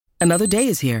Another day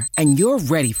is here, and you're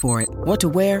ready for it. What to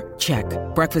wear? Check.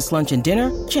 Breakfast, lunch, and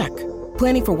dinner? Check.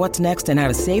 Planning for what's next and how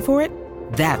to save for it?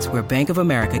 That's where Bank of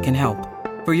America can help.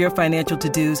 For your financial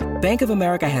to-dos, Bank of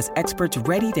America has experts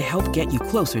ready to help get you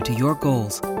closer to your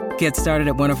goals. Get started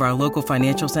at one of our local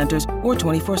financial centers or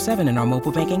 24/7 in our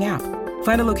mobile banking app.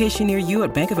 Find a location near you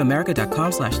at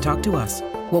bankofamerica.com/talktous.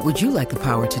 What would you like the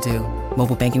power to do?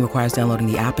 Mobile banking requires downloading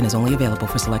the app and is only available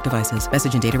for select devices.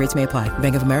 Message and data rates may apply.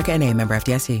 Bank of America N.A., member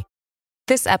FDIC.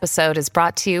 This episode is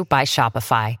brought to you by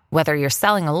Shopify. Whether you're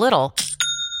selling a little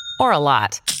or a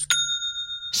lot,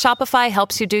 Shopify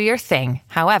helps you do your thing,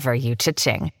 however you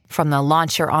cha-ching. From the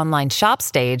launch your online shop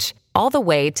stage, all the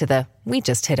way to the we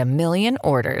just hit 1 million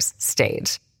orders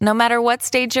stage. No matter what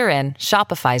stage you're in,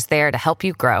 Shopify's there to help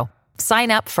you grow.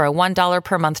 Sign up for a $1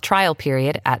 per month trial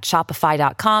period at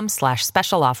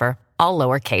shopify.com/special offer, all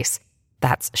lowercase.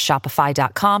 That's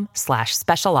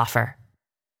shopify.com/special offer.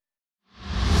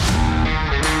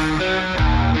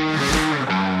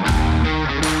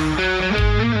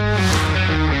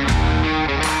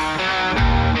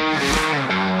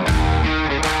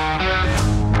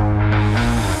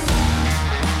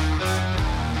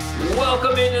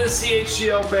 Welcome into the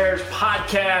CHGO Bears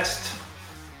podcast.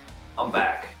 I'm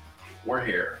back. We're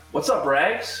here. What's up,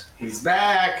 Rags? He's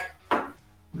back.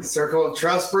 Circle of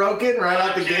trust broken right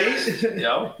out the gate.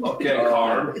 Yep. Okay,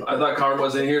 Carm. I thought Carm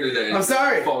wasn't here today. I'm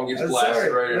sorry. Phone gets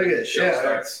blasted right Look here. at it.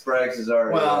 Yeah, Sprags is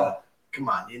already. Well, come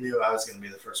on. You knew I was going to be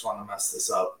the first one to mess this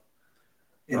up.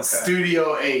 In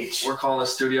Studio H. We're calling it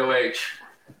Studio H.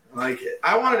 I like it.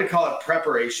 I wanted to call it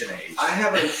Preparation H. I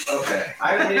haven't. Okay.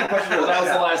 I haven't any question. Well, that was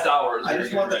the last hour. I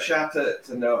just want the chat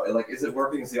to know. Like, is it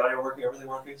working? Is the audio working? Everything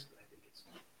working?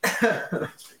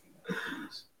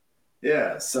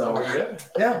 Yeah. So we're good.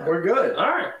 Yeah, we're good. All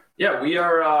right. Yeah, we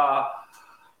are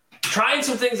trying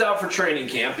some things out for training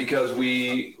camp because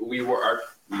we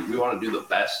want to do the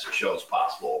best shows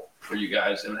possible for you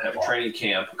guys and have training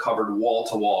camp covered wall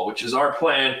to wall, which is our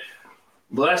plan.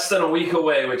 Less than a week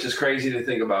away, which is crazy to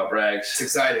think about, Braggs. It's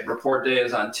exciting. Report day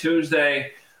is on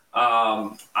Tuesday.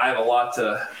 I have a lot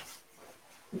to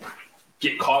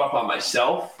get caught up on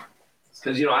myself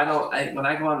because, when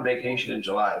I go on vacation in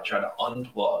July, I try to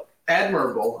unplug.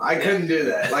 Admirable. I couldn't do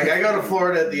that. Like, I go to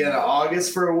Florida at the end of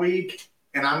August for a week,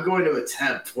 and I'm going to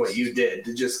attempt what you did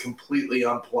to just completely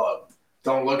unplug.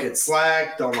 Don't look at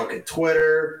Slack. Don't look at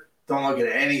Twitter. Don't look at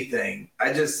anything.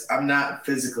 I'm not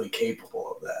physically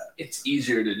capable of that. It's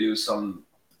easier to do some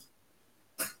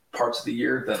parts of the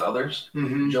year than others.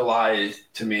 Mm-hmm. July,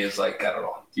 to me, is like, I don't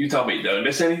know. You tell me, did I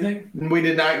miss anything? We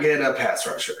did not get a pass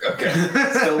rusher. Okay.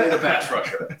 Still need a pass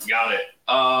rusher. Got it.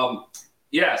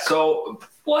 Yeah, so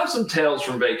we'll have some tales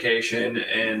from vacation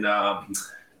and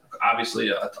obviously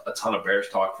a ton of Bears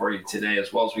talk for you today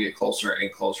as well as we get closer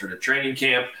and closer to training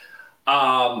camp.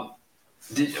 One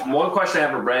question I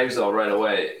have for Braggs, though, right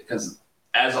away, because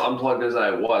as unplugged as I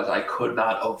was, I could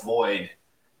not avoid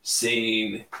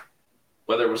seeing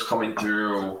whether it was coming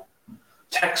through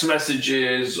text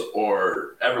messages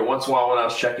or every once in a while when I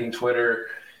was checking Twitter.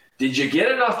 Did you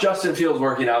get enough Justin Fields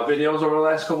working out videos over the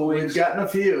last couple of weeks? We've gotten a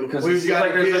few.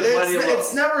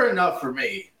 It's never enough for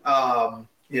me.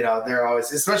 They're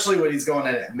always, especially when he's going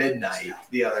in at midnight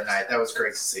the other night. That was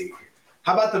great to see.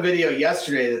 How about the video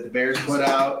yesterday that the Bears put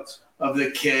out of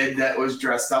the kid that was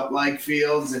dressed up like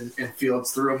Fields and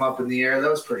Fields threw him up in the air?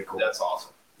 That was pretty cool. That's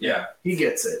awesome. Yeah. He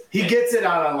gets it. He gets it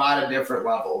on a lot of different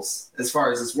levels as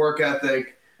far as his work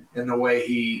ethic and the way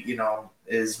he,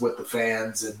 is with the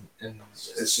fans. And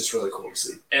it's just really cool to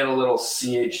see. And a little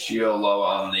CHGO love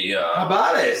on the How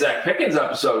about it? Zach Pickens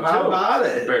episode, too. How about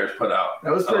it? The Bears put out.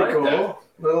 That was pretty cool. That.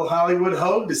 Little Hollywood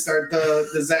Hogue to start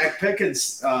the Zach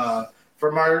Pickens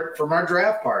from our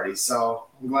draft party. So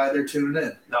I'm glad they're tuning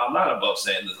in. No, I'm not above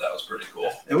saying that was pretty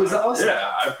cool. It was awesome.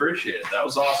 Yeah, I appreciate it. That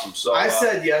was awesome. So I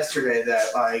said yesterday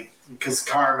that, because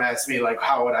Carm asked me,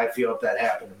 how would I feel if that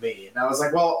happened to me? And I was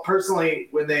like, well, personally,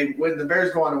 when the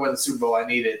Bears go on to win the Super Bowl, I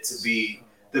need it to be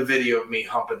the video of me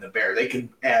humping the bear. They can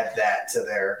add that to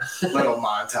their little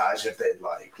montage if they'd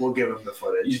like. We'll give them the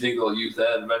footage. You think they'll use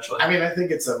that eventually? I mean, I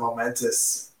think it's a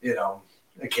momentous,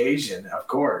 occasion, of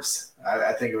course.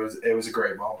 I think it was a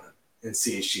great moment in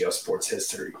CHGO sports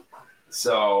history.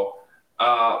 So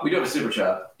we do have a super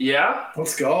chat. Yeah?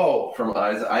 Let's go. From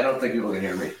Eyes. I don't think people can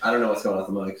hear me. I don't know what's going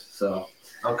on with the mics. So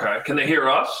okay. Can they hear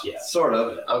us? Yeah. Sort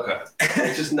of. Okay.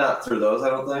 It's just not through those, I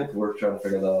don't think. We're trying to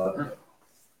figure that out.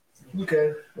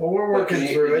 Okay. Well, we're working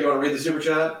through it. You want to read the super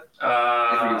chat? If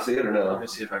you can see it or no? Let me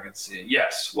see if I can see it.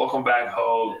 Yes. Welcome back,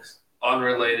 Hogue.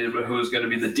 Unrelated, but who's going to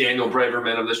be the Daniel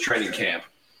Braverman of this training camp?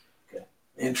 Okay.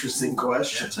 Interesting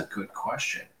question. That's a good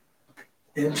question.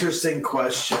 Interesting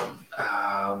question.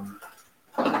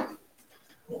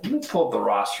 pull up the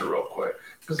roster real quick.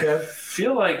 Okay. I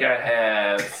feel like I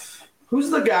have. Who's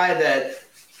the guy that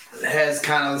has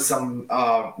kind of some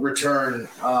punt return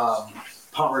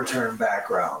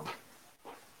background?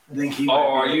 I think he.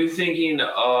 Are you thinking of?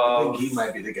 I think he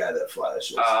might be the guy that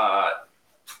flashes.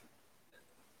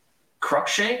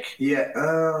 Cruikshank?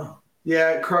 Yeah.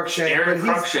 Yeah,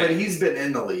 Cruikshank. But he's been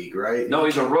in the league, right? No,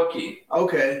 he's a rookie.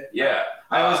 Okay. Yeah.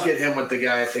 I always get him with the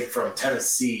guy, I think, from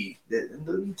Tennessee.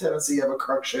 Didn't Tennessee have a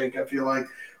Cruikshank, I feel like?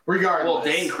 Regardless. Well,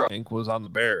 Dane Cruikshank was on the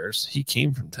Bears. He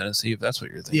came from Tennessee, if that's what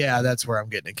you're thinking. Yeah, that's where I'm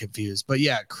getting confused. But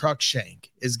yeah, Cruikshank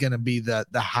is going to be the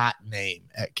hot name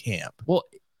at camp. Well,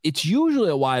 it's usually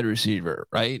a wide receiver,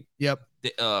 right? Yep.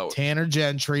 Tanner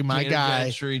Gentry, my guy.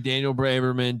 Gentry, Daniel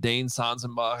Braverman, Dane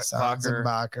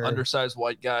Sonnenbacher, undersized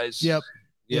white guys. Yep.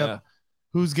 Yeah. Yep.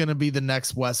 Who's going to be the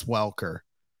next Wes Welker?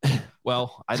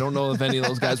 Well, I don't know if any of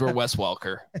those guys were Wes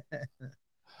Welker. Hey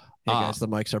guys, the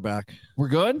mics are back. We're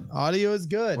good. Audio is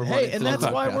good. Hey, and that's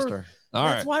why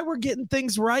why we're getting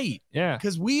things right. Yeah,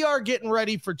 because we are getting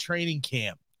ready for training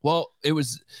camp. Well, it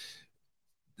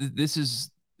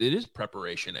is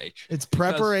preparation H. It's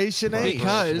preparation H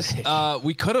because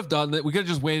we could have done that. We could have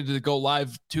just waited to go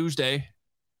live Tuesday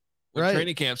when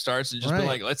training camp starts and just be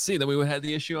like, let's see. Then we would have had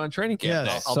the issue on training camp.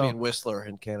 Yeah, I'll be in Whistler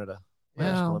in Canada.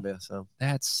 Well, Columbia, so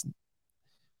that's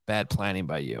bad planning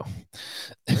by you.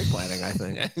 Great planning, I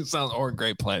think. It sounds or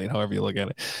great planning, however you look at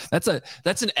it. That's an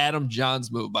Adam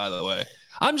Johns move, by the way.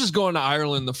 I'm just going to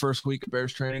Ireland the first week of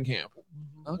Bears training camp.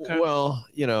 Okay. Well,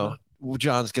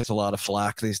 Johns gets a lot of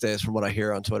flack these days from what I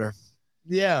hear on Twitter.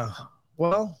 Yeah.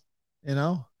 Well,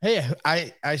 hey,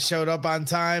 I showed up on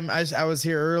time. I was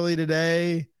here early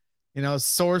today.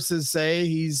 Sources say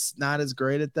he's not as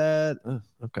great at that.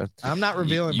 Okay. I'm not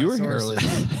revealing you my were sources.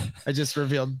 Here early. I just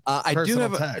revealed. I do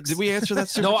have. Did we answer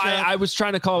that? No, I was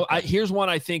trying to call. Here's one.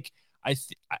 I think I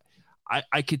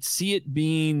could see it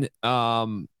being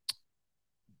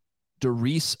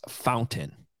Darius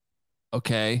Fountain.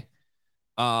 Okay.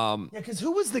 Because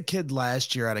who was the kid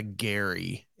last year out of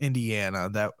Gary, Indiana,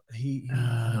 that he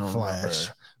flashed?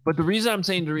 Remember. But the reason I'm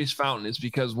saying Darius Fountain is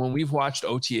because when we've watched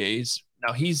OTAs,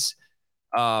 now he's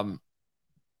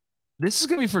this is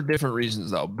gonna be for different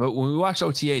reasons though. But when we watch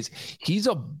OTAs, he's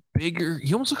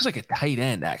he almost looks like a tight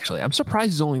end. Actually, I'm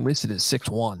surprised he's only listed as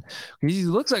 6'1". He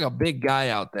looks like a big guy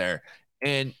out there,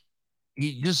 and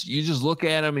you just look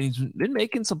at him and he's been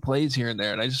making some plays here and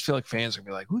there, and I just feel like fans are gonna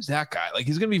be like, who's that guy? Like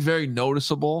he's gonna be very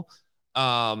noticeable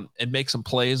and make some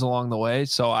plays along the way.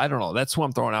 So I don't know. That's what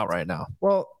I'm throwing out right now.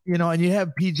 Well, and you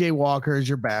have PJ Walker as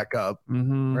your backup,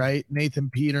 mm-hmm. right? Nathan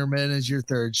Peterman as your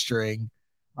third string,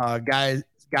 guys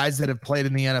that have played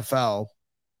in the NFL.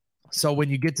 So when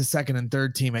you get to second and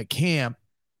third team at camp,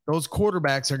 those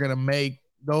quarterbacks are going to make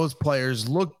those players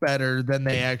look better than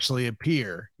they actually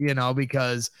appear,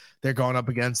 because they're going up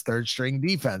against third string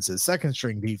defenses, second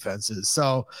string defenses.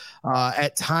 So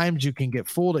at times you can get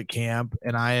fooled at camp.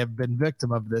 And I have been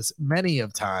victim of this many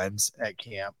of times at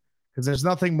camp, because there's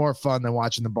nothing more fun than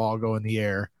watching the ball go in the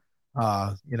air,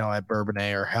 at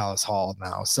Bourbonnais or Hallis Hall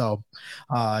now. So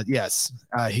yes,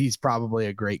 he's probably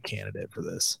a great candidate for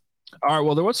this. All right.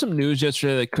 Well, there was some news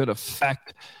yesterday that could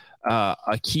affect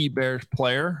a key Bears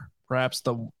player. Perhaps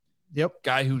the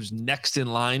guy who's next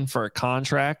in line for a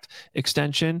contract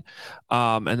extension,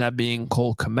 and that being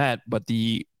Cole Kmet. But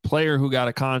the player who got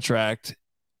a contract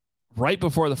right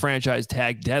before the franchise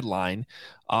tag deadline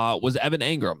was Evan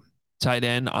Engram, tight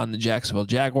end on the Jacksonville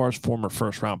Jaguars, former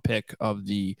first-round pick of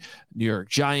the New York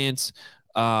Giants.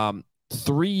 3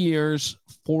 years,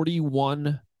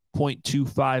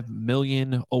 $41.25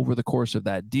 million over the course of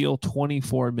that deal,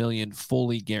 $24 million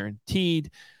fully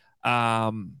guaranteed.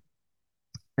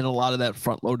 And a lot of that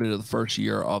front loaded to the first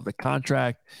year of the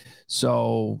contract.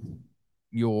 So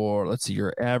your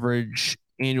average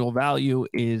annual value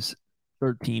is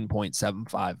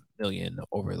 $13.75 million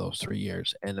over those 3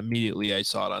 years. And immediately I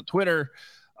saw it on Twitter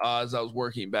as I was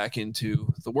working back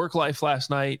into the work life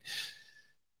last night.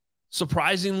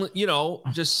 Surprisingly,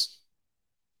 just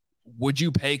would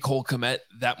you pay Cole Kmet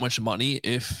that much money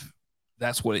if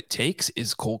that's what it takes?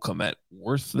 Is Cole Kmet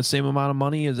worth the same amount of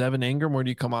money as Evan Engram? Where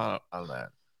do you come out on that?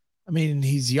 I mean,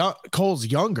 he's young. Cole's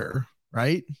younger,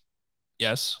 right?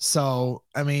 Yes. So,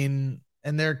 and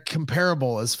they're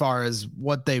comparable as far as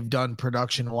what they've done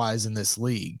production wise in this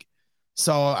league.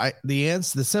 So the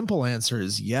simple answer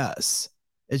is yes.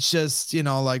 It's just,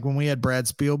 like when we had Brad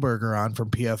Spielberger on from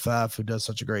PFF, who does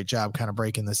such a great job kind of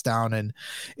breaking this down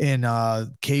in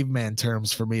caveman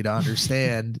terms for me to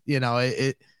understand,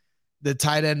 the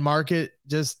tight end market,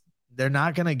 just, they're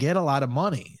not going to get a lot of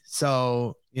money.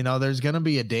 So, there's going to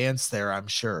be a dance there, I'm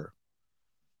sure.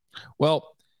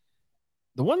 Well,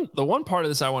 The one part of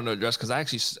this I wanted to address,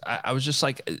 because I was just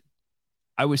like,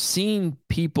 I was seeing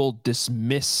people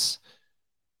dismiss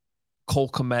Cole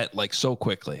Kmet like so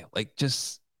quickly. Like,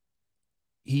 just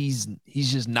he's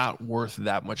just not worth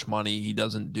that much money. He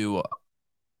doesn't do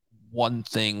one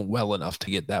thing well enough to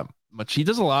get that much. He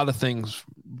does a lot of things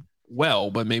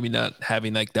well, but maybe not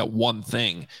having like that one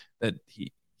thing that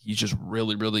he's just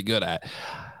really, really good at.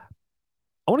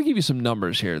 I want to give you some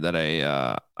numbers here that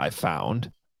I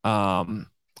found.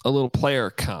 A little player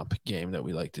comp game that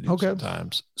we like to do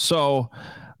sometimes. So,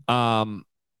 let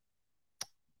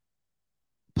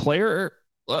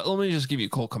me just give you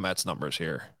Cole Kmet's numbers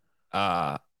here.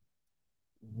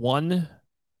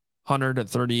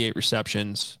 138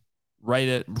 receptions, right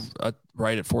at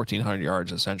 1,400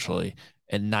 yards essentially,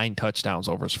 and 9 touchdowns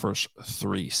over his first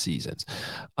 3 seasons.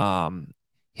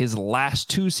 His last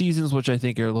 2 seasons, which I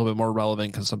think are a little bit more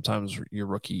relevant because sometimes your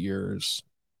rookie year is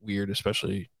weird,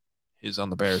 especially his on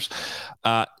the Bears.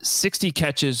 60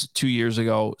 catches 2 years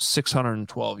ago,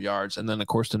 612 yards, and then of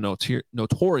course the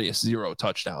notorious 0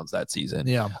 touchdowns that season.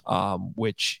 Yeah,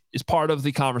 which is part of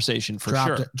the conversation for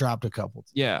sure. Dropped a couple.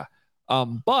 Yeah.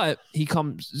 But he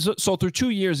comes so through 2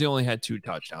 years he only had 2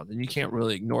 touchdowns, and you can't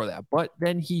really ignore that. But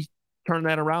then he turned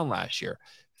that around last year.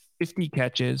 50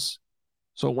 catches,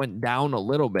 so it went down a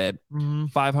little bit.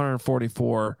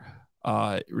 544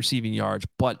 receiving yards,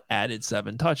 but added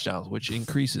 7 touchdowns, which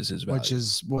increases his value. Which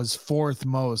was 4th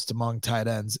most among tight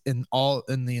ends in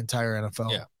the entire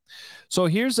NFL. Yeah. So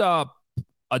here's a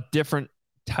different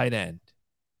tight end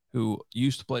who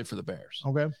used to play for the Bears.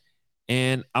 Okay.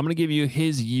 And I'm going to give you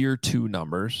his year 2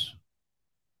 numbers.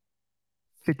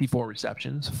 54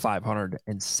 receptions,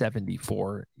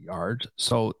 574 yards.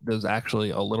 So there's actually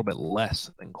a little bit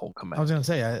less than Cole Kmet. I was going to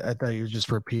say, I thought you were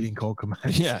just repeating Cole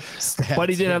Kmet. Yeah. Stats. But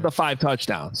he did have the 5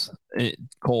 touchdowns.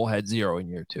 Cole had 0 in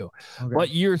year 2. Okay.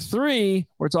 But year 3,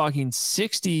 we're talking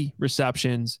 60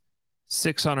 receptions,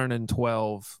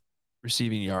 612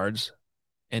 receiving yards,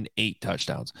 and 8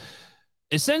 touchdowns.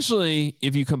 Essentially,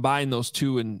 if you combine those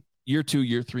two in year 2,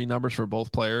 year 3 numbers for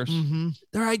both players,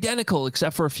 they're identical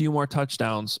except for a few more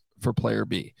touchdowns for player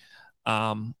B,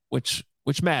 which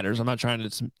matters. I'm not trying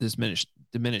to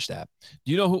diminish that.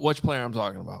 Do you know which player I'm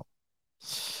talking about?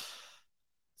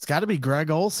 It's got to be Greg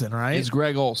Olsen, right? It's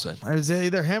Greg Olsen. It was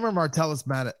either him or Martellus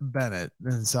Bennett,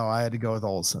 and so I had to go with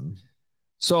Olsen.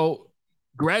 So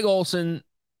Greg Olsen,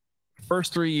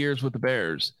 first 3 years with the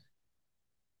Bears,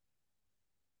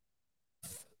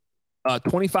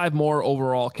 25 more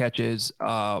overall catches,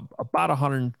 about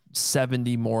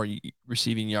 170 more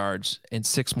receiving yards, and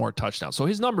 6 more touchdowns. So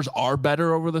his numbers are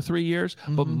better over the 3 years,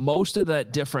 but most of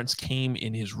that difference came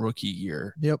in his rookie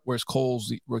year. Yep. Whereas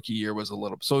Cole's rookie year was a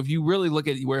little. So if you really look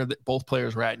at where both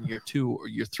players were at in year 2 or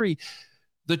year 3,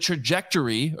 the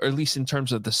trajectory, or at least in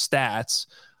terms of the stats,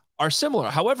 are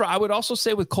similar. However, I would also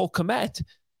say with Cole Kmet,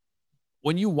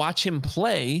 when you watch him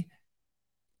play,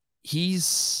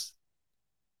 he's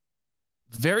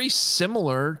very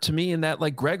similar to me in that,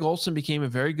 like, Greg Olsen became a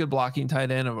very good blocking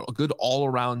tight end, a good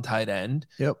all-around tight end,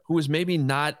 who was maybe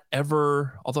not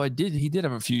ever, although he did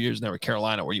have a few years in there with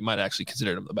Carolina where you might actually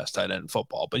consider him the best tight end in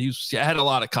football, but he had a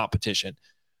lot of competition.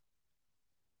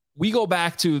 We go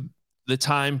back to the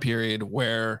time period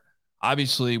where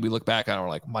obviously we look back on it, we're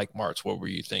like, Mike Martz, what were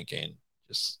you thinking?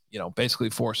 Just,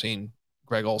 basically forcing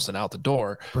Greg Olsen out the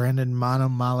door. Brandon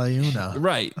Malayuna.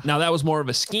 Right. Now that was more of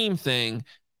a scheme thing.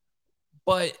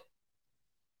 But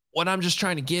what I'm just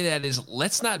trying to get at is,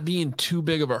 let's not be in too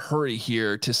big of a hurry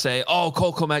here to say, oh,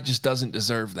 Cole Kmet just doesn't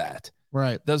deserve that.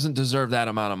 Right. Doesn't deserve that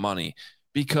amount of money,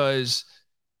 because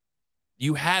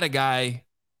you had a guy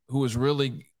who was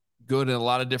really good at a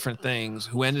lot of different things,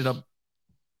 who ended up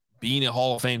being a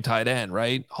Hall of Fame tight end,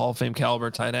 right? Hall of Fame caliber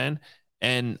tight end.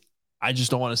 And I just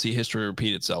don't want to see history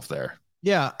repeat itself there.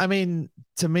 Yeah. I mean,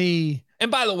 to me, and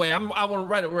by the way, I'm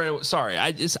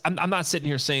not sitting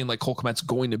here saying like Cole Kmet's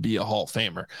going to be a Hall of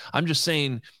Famer. I'm just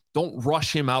saying, don't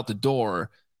rush him out the door,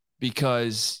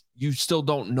 because you still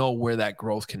don't know where that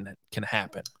growth can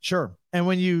happen. Sure. And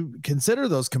when you consider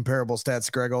those comparable stats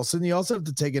to Greg Olsen, you also have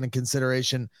to take into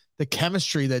consideration the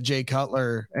chemistry that Jay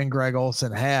Cutler and Greg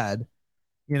Olsen had,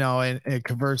 and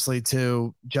conversely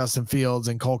to Justin Fields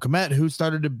and Cole Kmet, who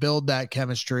started to build that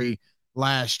chemistry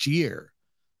last year.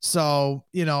 So,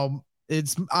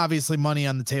 it's obviously money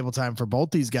on the table time for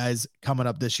both these guys coming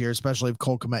up this year, especially if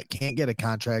Cole Kmet can't get a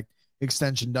contract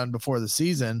extension done before the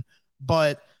season.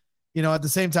 But, at the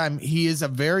same time, he is a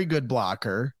very good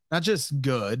blocker, not just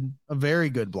good, a very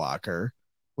good blocker.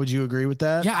 Would you agree with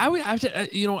that? Yeah, I would have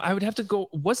to, I would have to go.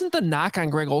 Wasn't the knock on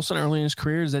Greg Olsen early in his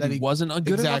career is that he wasn't a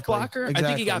good enough blocker? Exactly. I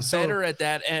think he got better at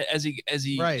that as he,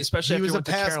 right. especially he after was a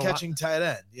pass catching tight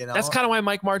end. That's kind of why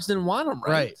Mike Martz didn't want him,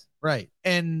 right? Right.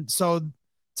 And so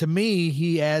to me,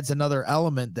 he adds another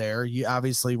element there.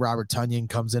 Obviously Robert Tonyan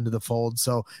comes into the fold,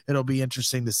 so it'll be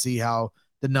interesting to see how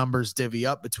the numbers divvy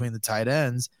up between the tight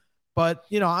ends. But,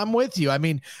 I'm with you. I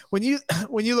mean, when you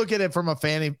look at it from a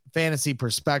fantasy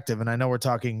perspective, and I know we're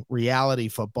talking reality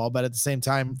football, but at the same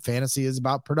time, fantasy is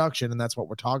about production, and that's what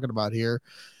we're talking about here.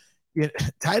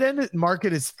 Tight end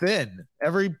market is thin.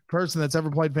 Every person that's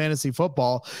ever played fantasy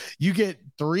football, you get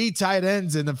 3 tight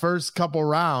ends in the first couple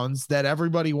rounds that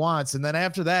everybody wants. And then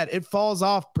after that, it falls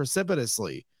off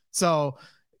precipitously. So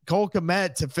Cole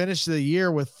Kmet to finish the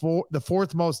year with the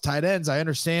 4th most tight ends. I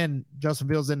understand Justin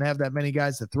Fields didn't have that many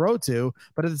guys to throw to,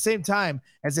 but at the same time,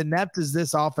 as inept as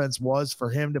this offense was for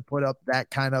him to put up that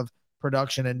kind of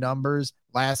production and numbers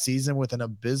last season with an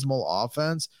abysmal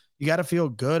offense, you got to feel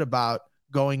good about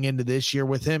going into this year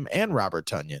with him and Robert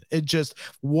Tonyan. It just,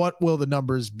 what will the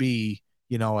numbers be,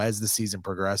 as the season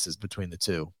progresses between the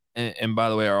two? And by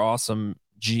the way, our awesome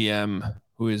GM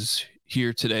who is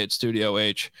here today at Studio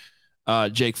H,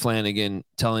 Jake Flanagan,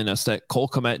 telling us that Cole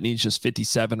Kmet needs just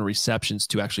 57 receptions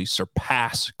to actually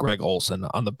surpass Greg Olsen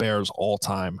on the Bears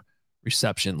all-time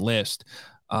reception list.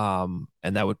 And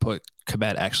that would put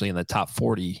Kmet actually in the top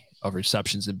 40 of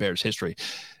receptions in Bears history.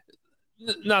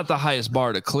 Not the highest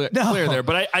bar to clear there,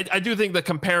 but I do think the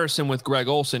comparison with Greg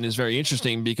Olsen is very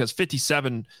interesting because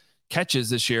 57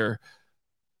 catches this year,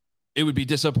 it would be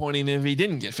disappointing if he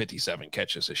didn't get 57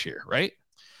 catches this year, right?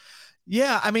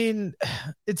 Yeah, I mean,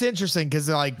 it's interesting because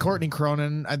like Courtney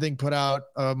Cronin, I think, put out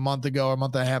a month and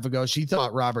a half ago, she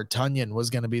thought Robert Tonyan was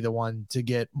going to be the one to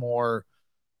get more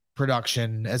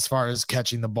production as far as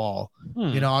catching the ball.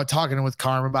 I'm talking with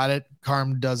Carm about it.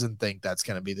 Carm doesn't think that's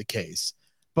going to be the case.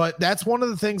 But that's one of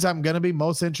the things I'm going to be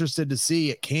most interested to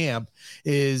see at camp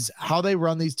is how they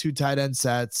run these 2 tight end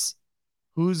sets,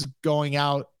 who's going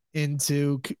out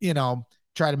into,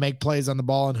 try to make plays on the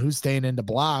ball and who's staying in to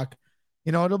block.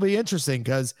 It'll be interesting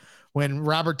because when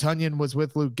Robert Tonyan was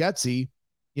with Luke Getsy,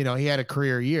 he had a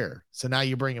career year. So now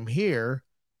you bring him here,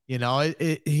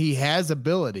 he has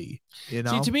ability, See,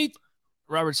 to me,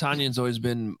 Robert Tonyan's always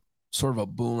been sort of a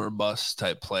boomer bust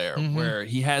type player where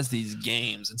he has these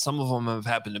games and some of them have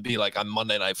happened to be like on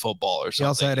Monday Night Football or something. He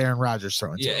also had Aaron Rodgers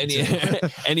throwing. Yeah.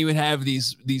 And he would have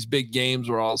these big games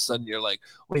where all of a sudden you're like,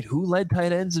 wait, who led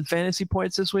tight ends in fantasy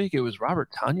points this week? It was Robert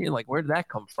Tonyan. Like, where did that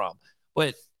come from?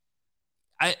 But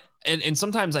and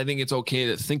sometimes I think it's okay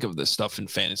to think of this stuff in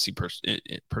fantasy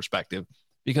perspective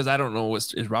because I don't know,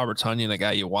 is Robert Tonyan a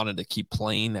guy you wanted to keep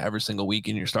playing every single week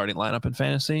in your starting lineup in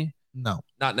fantasy? No,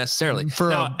 not necessarily.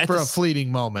 For a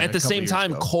fleeting moment. At the same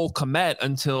time, Cole Kmet,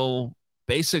 until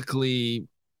basically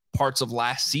parts of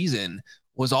last season,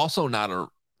 was also not a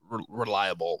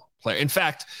reliable player. In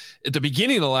fact, at the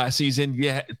beginning of the last season,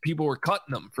 people were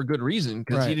cutting him for good reason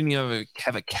because he didn't even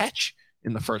have a catch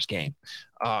in the first game.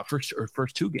 First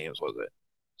 2 games, was it?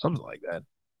 Something like that.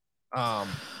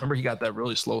 Remember he got that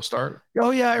really slow start?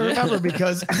 Oh, yeah, I remember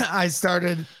because I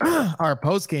started our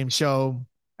post-game show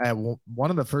at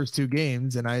one of the first 2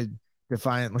 games, and I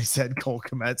defiantly said Cole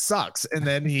Kmet sucks. And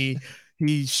then he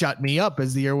shut me up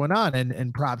as the year went on,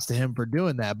 and props to him for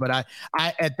doing that. But I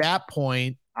at that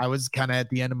point, I was kind of at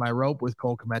the end of my rope with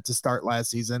Cole Kmet to start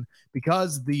last season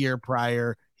because the year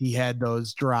prior he had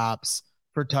those drops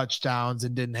for touchdowns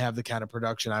and didn't have the kind of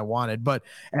production I wanted. But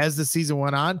as the season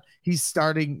went on, he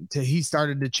started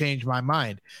to change my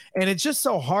mind. And it's just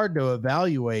so hard to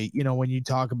evaluate, when you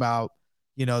talk about,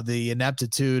 the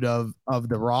ineptitude of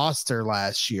the roster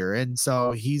last year. And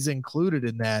so he's included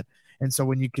in that. And so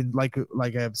when you can,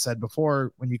 like I've said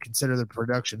before, when you consider the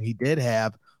production he did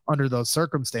have under those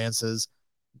circumstances,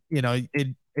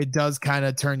 it does kind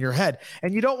of turn your head,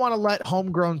 and you don't want to let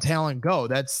homegrown talent go.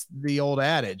 That's the old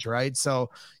adage, right? So,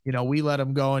 we let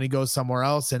him go and he goes somewhere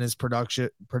else and is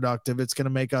productive. It's going to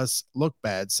make us look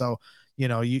bad. So,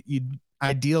 you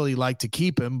ideally like to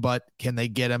keep him, but can they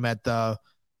get him at the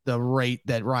rate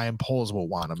that Ryan Poles will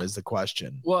want him is the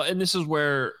question. Well, and this is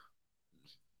where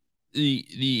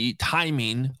the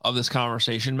timing of this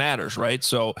conversation matters, right?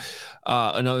 So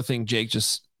another thing Jake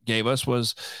just gave us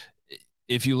was,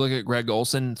 if you look at Greg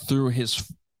Olsen through his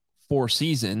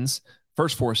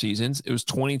first 4 seasons, it was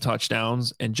 20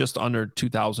 touchdowns and just under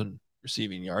 2,000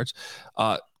 receiving yards.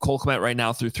 Cole Kmet right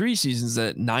now through 3 seasons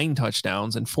at 9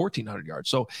 touchdowns and 1,400 yards.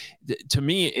 So to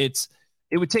me, it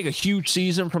would take a huge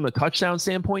season from the touchdown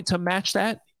standpoint to match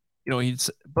that.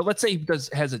 But let's say he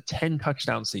has a 10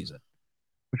 touchdown season.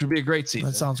 which would be a great season.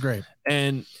 That sounds great.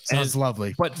 And sounds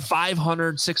lovely. But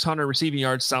 500, 600 receiving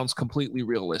yards sounds completely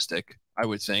realistic, I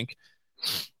would think.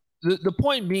 The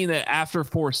point being that after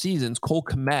 4 seasons, Cole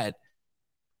Kmet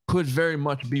could very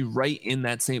much be right in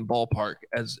that same ballpark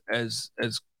as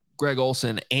Greg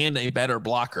Olsen and a better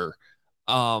blocker.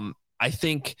 I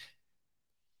think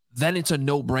then it's a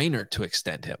no-brainer to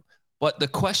extend him. But the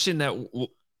question that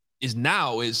is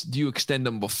now is, do you extend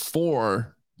him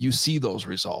before you see those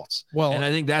results? Well, and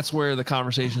I think that's where the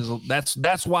conversation is.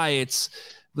 That's why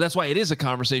it is a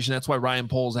conversation. That's why Ryan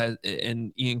Poles and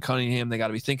Ian Cunningham, they got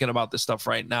to be thinking about this stuff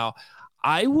right now.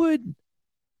 I would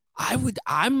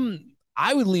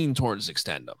lean towards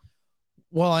extend him.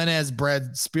 Well, and as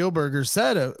Brad Spielberger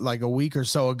said like a week or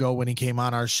so ago when he came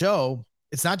on our show,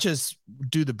 it's not just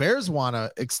do the Bears want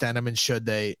to extend him and should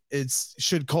they? It's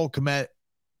should Cole Kmet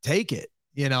take it?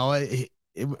 You know, right?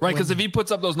 Because if he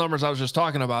puts up those numbers I was just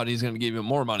talking about, he's going to give you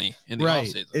more money in the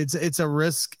offseason. It's a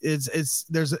risk. It's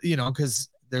there's because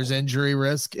there's injury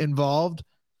risk involved,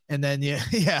 and then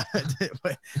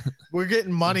we're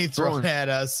getting money thrown at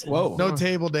us. Whoa, no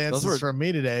table dances from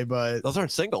me today, but those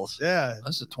aren't singles. Yeah,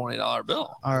 that's a $20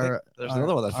 bill. There's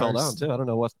another one that fell down too. I don't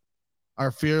know what. Our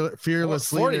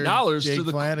fearless leader, $40 Jake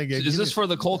Flanagan. Is this for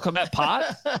the Cole Kmet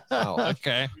pot? Oh,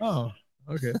 okay. Oh,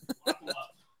 okay.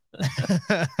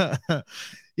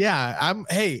 Yeah,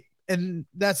 and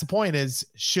that's the point is,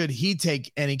 should he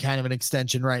take any kind of an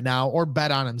extension right now or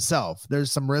bet on himself?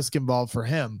 There's some risk involved for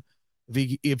him.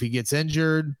 If he gets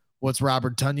injured, what's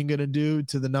Robert Tonyan going to do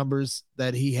to the numbers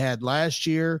that he had last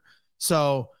year?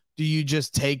 So do you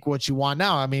just take what you want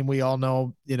now? I mean, we all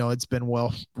know, it's been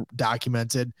well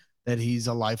documented that he's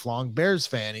a lifelong Bears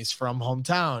fan. He's from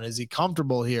hometown. Is he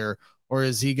comfortable here, or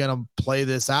is he going to play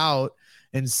this out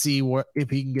and see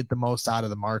if he can get the most out of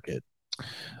the market?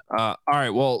 All right.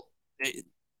 Well,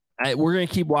 we're going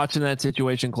to keep watching that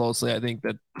situation closely. I think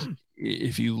that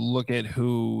if you look at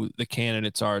who the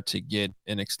candidates are to get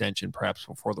an extension, perhaps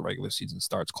before the regular season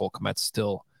starts, Cole Kmet's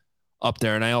still up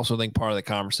there. And I also think part of the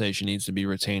conversation needs to be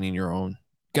retaining your own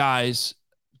guys,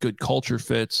 good culture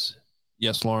fits.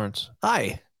 Yes, Lawrence.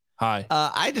 Hi.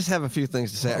 I just have a few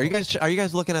things to say. Are you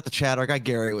guys looking at the chat? Our guy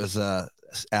Gary was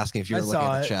asking if you were looking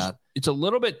at the chat. It's a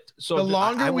little bit. So the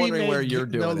longer I'm we wondering make, where you're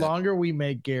doing the longer we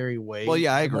make Gary wait. Well,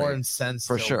 yeah, I agree. The more incensed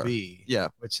for sure. Be, yeah,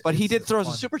 but he did throw us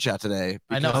a super chat today.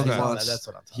 I know. That's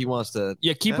what I'm talking he wants to.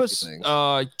 Yeah, keep us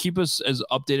as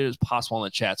updated as possible on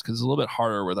the chats because it's a little bit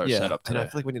harder with our setup today. And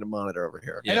I feel like we need a monitor over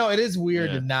here. Yeah. I know it is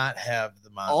weird to not have the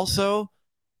monitor. Also,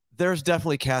 there's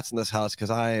definitely cats in this house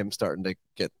because I am starting to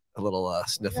get a little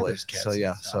sniffly.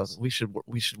 So we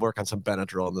should work on some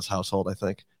Benadryl in this household, I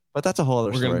think. But that's a whole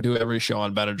other story. We're going to do every show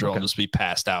on Benadryl and just be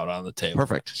passed out on the table.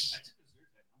 Perfect.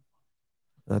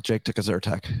 Jake took a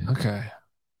Zyrtec. Okay.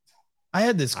 I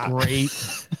had this great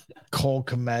Cole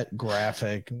Kmet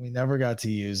graphic, and we never got to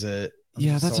use it.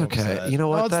 Yeah, that's so okay. Upset. You know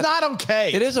what? No, it's not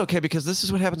okay. It is okay because this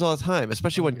is what happens all the time,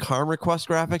 especially when Carm requests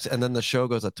graphics and then the show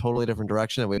goes a totally different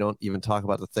direction and we don't even talk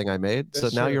about the thing I made.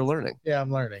 That's now you're learning. Yeah,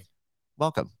 I'm learning.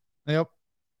 Welcome. Yep.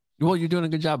 Well, you're doing a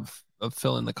good job of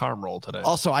filling the Carm role today.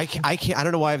 Also, I can't. I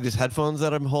don't know why I have these headphones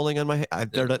that I'm holding on my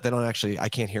head. They don't actually. I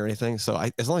can't hear anything. So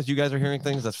as long as you guys are hearing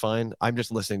things, that's fine. I'm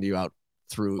just listening to you out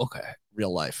through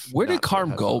real life. Where did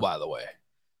Carm go, by the way?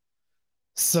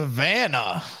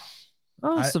 Savannah.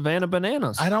 Oh, Savannah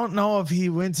Bananas. I don't know if he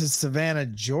went to Savannah,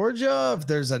 Georgia. If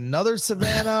there's another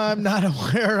Savannah I'm not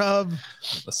aware of.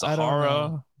 The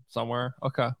Sahara somewhere.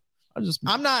 Okay.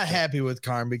 I'm not happy with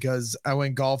Carm because I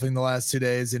went golfing the last 2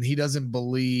 days and he doesn't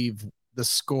believe the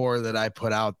score that I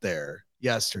put out there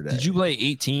yesterday. Did you play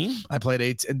 18? I played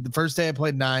 18. The first day I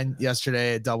played 9.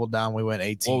 Yesterday I doubled down. We went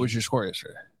 18. What was your score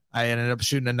yesterday? I ended up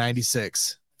shooting a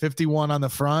 96, 51 on the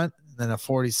front, and then a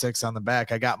 46 on the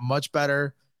back. I got much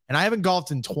better. And I haven't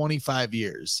golfed in 25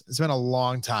 years. It's been a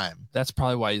long time. That's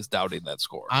probably why he's doubting that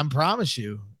score. I promise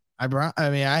you. I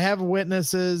mean, I have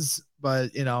witnesses,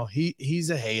 but he's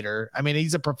a hater. I mean,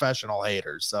 he's a professional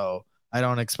hater, so I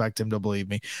don't expect him to believe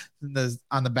me.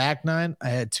 On the back 9, I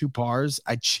had 2 pars.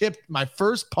 I chipped my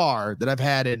first par that I've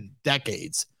had in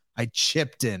decades. I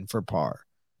chipped in for par.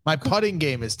 My putting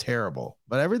game is terrible,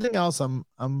 but everything else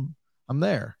I'm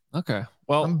there. Okay.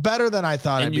 Well, I'm better than I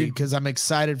thought I'd be because I'm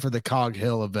excited for the Cog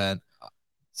Hill event.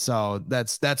 So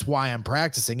that's why I'm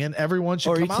practicing, and everyone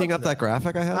should. Are you teeing up that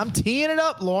graphic I have? I'm teeing it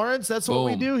up, Lawrence. That's what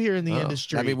we do here in the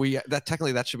industry. I mean,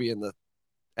 that should be in the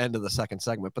end of the second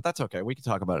segment, but that's okay. We can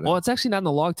talk about it. Well, it's actually not in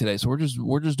the log today, so we're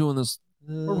just doing this.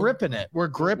 We're ripping it. We're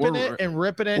gripping it and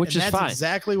ripping it, which is that's fine.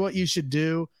 Exactly what you should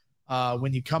do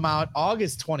when you come out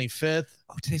August 25th.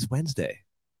 Oh, today's Wednesday.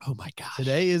 Oh my gosh.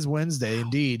 Today is Wednesday,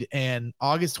 indeed, and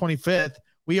August 25th.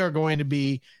 we are going to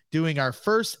be doing our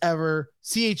first ever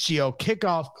CHGO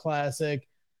Kickoff Classic.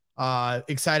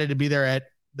 Excited to be there at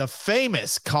the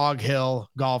famous Cog Hill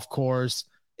Golf Course.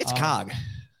 It's Cog.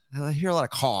 I hear a lot of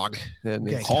Cog.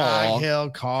 Okay, Cog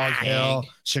Hill,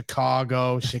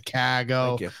 Chicago.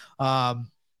 Thank you.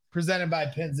 Presented by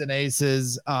Pins and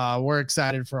Aces. We're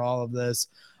excited for all of this.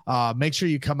 Make sure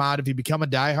you come out. If you become a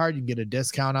diehard, you can get a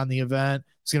discount on the event.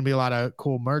 It's going to be a lot of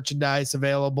cool merchandise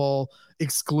available,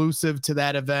 exclusive to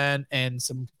that event, and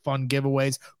some fun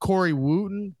giveaways. Corey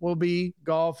Wooten will be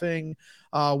golfing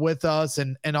with us,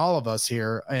 and all of us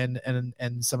here, and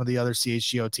some of the other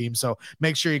CHGO teams. So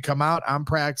make sure you come out. I'm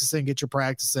practicing. Get your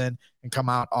practice in, and come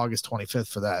out August 25th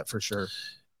for that for sure.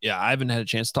 Yeah, I haven't had a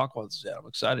chance to talk about this yet. I'm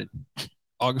excited.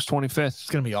 August 25th. It's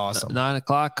going to be awesome.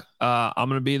 9:00. I'm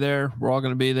going to be there. We're all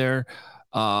going to be there.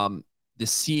 The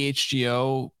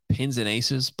CHGO Pins and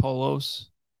Aces polos,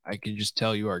 I can just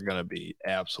tell you, are going to be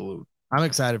absolute. I'm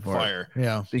excited for fire. It.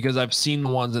 Yeah. Because I've seen the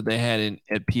ones that they had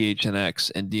at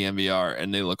PHNX and DMVR,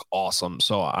 and they look awesome.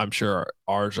 So I'm sure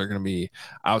ours are going to be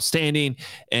outstanding.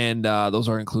 And those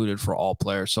are included for all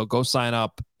players. So go sign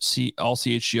up,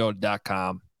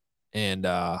 allchgo.com. And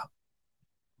I'm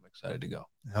excited to go.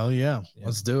 Hell yeah.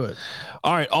 Let's do it.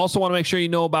 All right. Also want to make sure you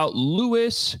know about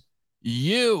Lewis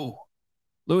U.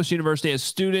 Lewis University has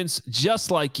students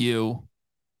just like you.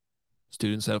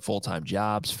 Students that have full-time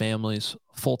jobs, families,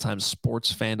 full-time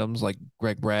sports fandoms like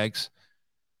Greg Bragg's.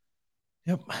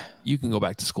 Yep. You can go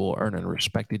back to school, earn a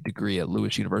respected degree at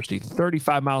Lewis University,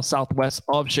 35 miles southwest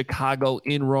of Chicago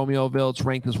in Romeoville. It's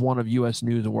ranked as one of U.S.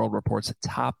 News and World Report's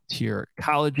top-tier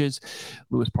colleges.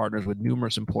 Lewis partners with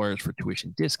numerous employers for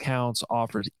tuition discounts,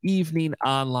 offers evening,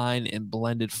 online, and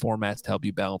blended formats to help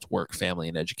you balance work, family,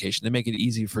 and education. They make it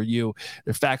easy for you.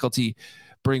 Their faculty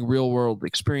bring real-world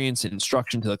experience and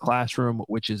instruction to the classroom,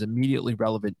 which is immediately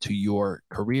relevant to your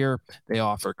career. They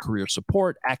offer career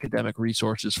support, academic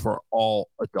resources for all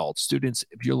adult students.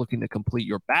 If you're looking to complete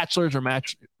your bachelor's or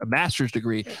master's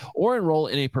degree or enroll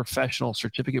in a professional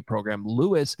certificate program,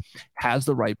 Lewis has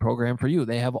the right program for you.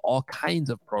 They have all kinds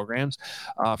of programs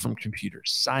from computer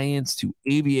science to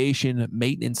aviation,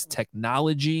 maintenance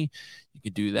technology. You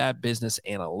could do that, business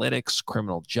analytics,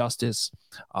 criminal justice.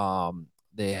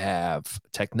 They have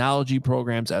technology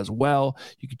programs as well.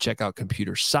 You can check out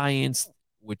computer science,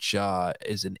 which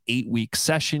is an 8-week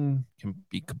session, can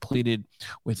be completed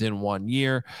within 1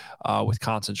 year with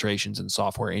concentrations in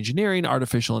software engineering,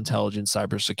 artificial intelligence,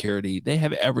 cybersecurity. They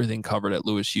have everything covered at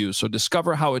Lewis U. So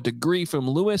discover how a degree from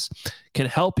Lewis can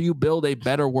help you build a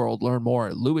better world. Learn more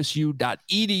at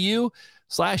lewisu.edu/you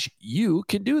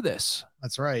can do this.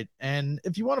 That's right. And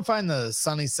if you want to find the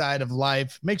sunny side of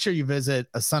life, make sure you visit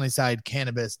a Sunnyside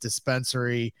Cannabis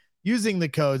Dispensary using the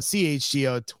code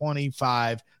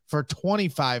CHGO25 for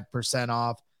 25%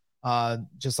 off.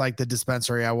 Just like the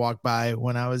dispensary I walked by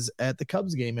when I was at the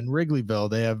Cubs game in Wrigleyville.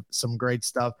 They have some great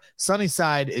stuff.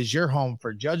 Sunnyside is your home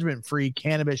for judgment-free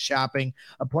cannabis shopping,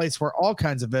 a place where all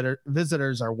kinds of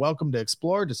visitors are welcome to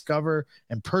explore, discover,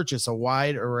 and purchase a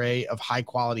wide array of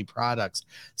high-quality products.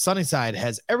 Sunnyside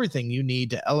has everything you need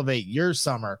to elevate your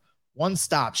summer.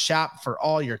 One-stop shop for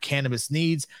all your cannabis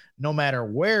needs, no matter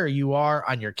where you are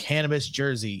on your cannabis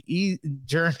journey.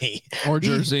 Jersey.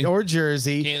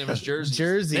 Cannabis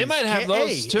jerseys. They might have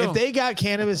those too. If they got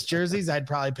cannabis jerseys, I'd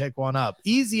probably pick one up.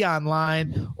 Easy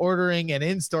online ordering and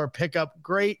in-store pickup.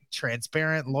 Great,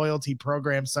 transparent loyalty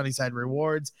program, Sunnyside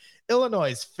Rewards.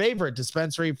 Illinois' favorite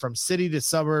dispensary from city to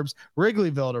suburbs,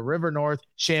 Wrigleyville to River North,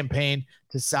 Champaign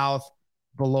to South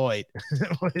Beloit.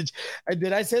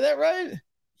 Did I say that right?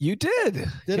 You did.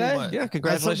 Did I? Yeah,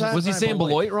 congratulations. Was he saying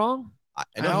Beloit wrong?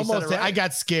 I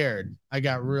got scared. I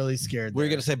got really scared. Were you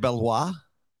going to say Beloit?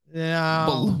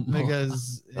 Yeah,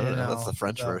 because that's the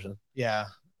French version. Yeah,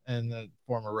 and the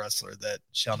former wrestler that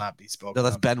shall not be spoken. No,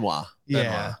 that's of. Benoit.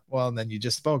 Yeah, well, and then you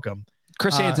just spoke him.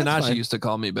 Chris Antonacci used to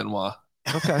call me Benoit.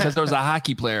 Okay, because there was a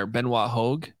hockey player, Benoit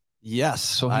Hogue. Yes,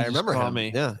 so I remember him.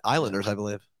 Me. Yeah, Islanders, I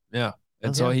believe. Yeah,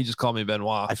 and so he just called me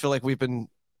Benoit. I feel like we've been.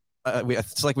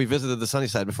 It's like we visited the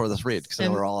Sunnyside before this read because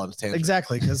we're all on a tangent.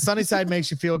 Exactly, because Sunnyside makes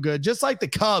you feel good, just like the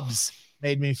Cubs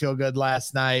made me feel good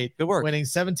last night. Good work, winning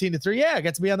 17-3. Yeah, I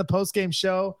got to be on the post-game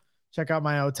show. Check out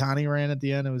my Ohtani rant at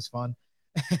the end; it was fun.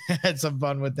 Had some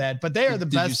fun with that. But they are the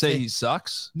best. Did you say he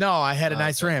sucks? No, I had a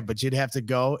nice rant, but you'd have to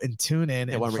go and tune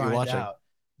in and find out.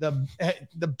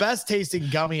 The best tasting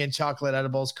gummy and chocolate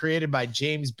edibles created by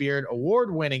James Beard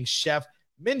award-winning chef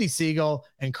Mindy Siegel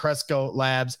and Cresco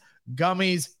Labs.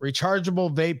 Gummies,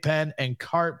 rechargeable vape pen, and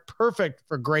cart, perfect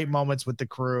for great moments with the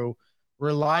crew.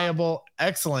 Reliable,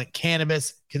 excellent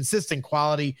cannabis, consistent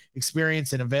quality,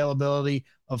 experience, and availability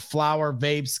of flower,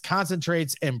 vapes,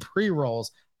 concentrates, and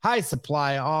pre-rolls. High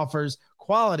Supply offers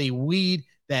quality weed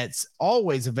that's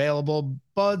always available.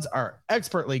 Buds are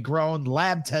expertly grown,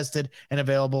 lab tested, and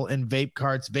available in vape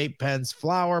carts, vape pens,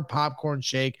 flower, popcorn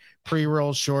shake,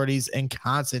 pre-roll shorties, and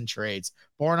concentrates.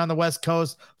 Born on the West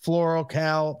Coast, Floral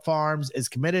Cal Farms is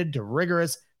committed to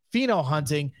rigorous pheno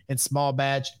hunting and small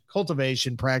batch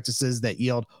cultivation practices that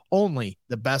yield only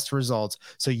the best results.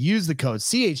 So use the code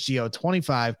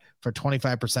CHGO25 for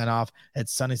 25% off at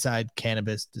Sunnyside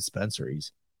Cannabis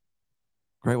Dispensaries.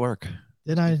 Great work.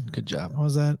 Did I? Good job.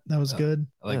 Was that was good?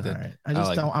 I like that. All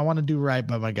right. I want to do right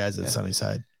by my guys at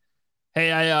Sunnyside.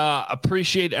 Hey, I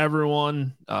appreciate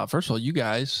everyone. First of all, you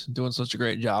guys doing such a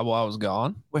great job while I was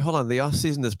gone. Wait, hold on. The off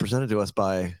season is presented to us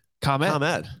by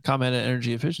Kmet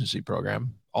Energy Efficiency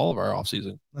Program. All of our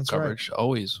off-season coverage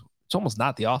always. It's almost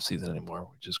not the off-season anymore,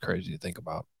 which is crazy to think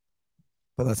about.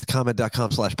 But that's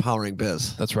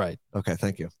Kmet.com/poweringbizz. That's right. Okay,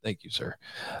 thank you. Thank you, sir.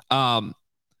 But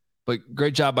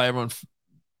great job by everyone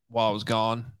while I was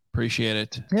gone. Appreciate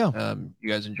it. Yeah. You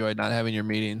guys enjoyed not having your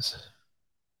meetings.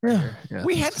 Yeah.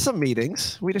 We had some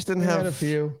meetings. We just didn't have a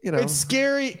few. You know, it's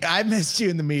scary. I missed you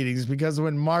in the meetings because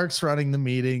when Mark's running the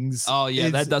meetings. Oh yeah,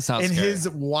 that does sound and scary. his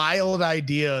wild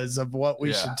ideas of what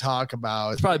we should talk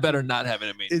about. It's probably better not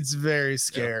having a meeting. It's very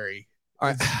scary. All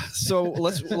right. So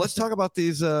let's talk about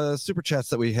these super chats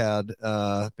that we had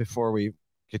before we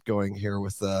get going here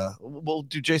with we'll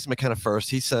do Jason McKenna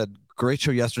first. He said, great show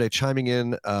yesterday, chiming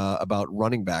in about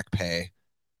running back pay.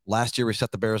 Last year we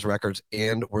set the Bears records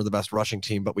and we're the best rushing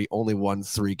team, but we only won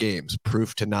 3 games.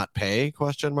 Proof to not pay? ?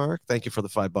 Thank you for the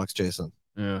 $5, Jason.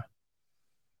 Yeah.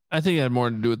 I think it had more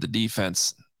to do with the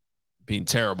defense being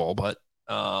terrible, but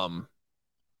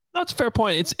that's a fair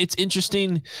point. It's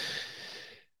interesting.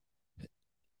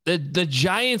 The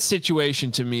Giants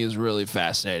situation to me is really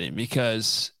fascinating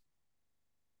because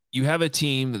you have a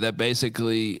team that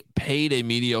basically paid a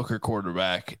mediocre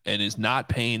quarterback and is not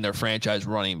paying their franchise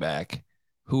running back,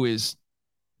 who is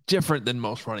different than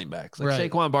most running backs.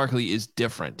 Like Saquon Barkley is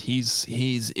different. He's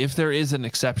if there is an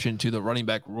exception to the running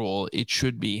back rule, it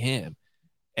should be him.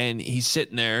 And he's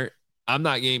sitting there. I'm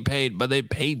not getting paid, but they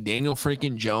paid Daniel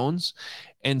freaking Jones.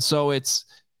 And so it's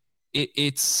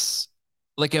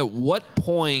like, at what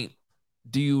point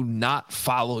do you not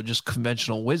follow just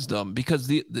conventional wisdom? Because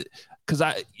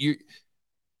you're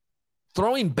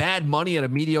throwing bad money at a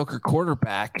mediocre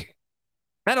quarterback.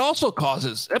 That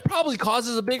probably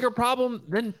causes a bigger problem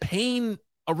than paying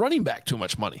a running back too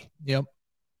much money. Yep.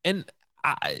 And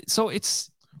so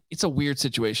it's a weird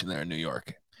situation there in New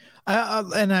York.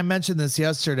 And I mentioned this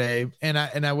yesterday, and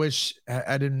I wish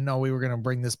I didn't know we were going to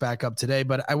bring this back up today,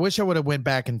 but I wish I would have went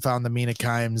back and found the Mina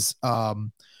Kimes,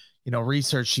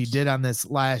 research she did on this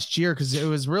last year, because it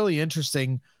was really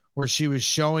interesting where she was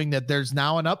showing that there's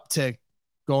now an uptick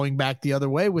going back the other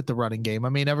way with the running game. I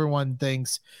mean, everyone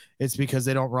thinks it's because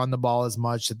they don't run the ball as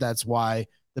much that's why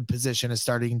the position is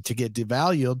starting to get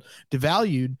devalued.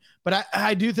 But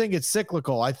I do think it's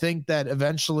cyclical. I think that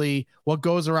eventually what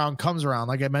goes around comes around.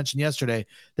 Like I mentioned yesterday,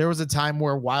 there was a time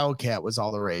where Wildcat was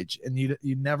all the rage, and you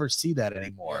never see that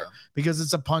anymore because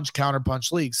it's a punch counter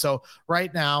punch league. So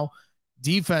right now,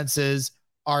 defenses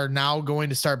are now going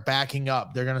to start backing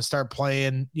up. They're going to start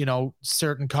playing,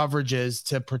 certain coverages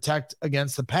to protect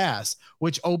against the pass,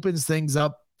 which opens things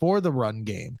up for the run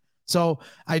game. So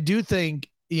I do think,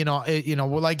 like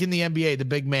in the NBA, the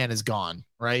big man is gone,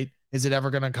 right? Is it ever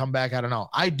going to come back? I don't know.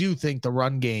 I do think the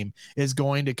run game is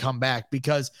going to come back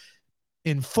because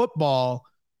in football,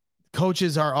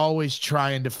 coaches are always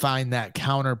trying to find that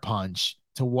counter punch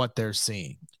to what they're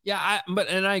seeing. Yeah,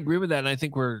 I agree with that. And I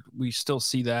think we still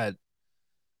see that.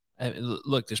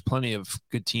 Look, there's plenty of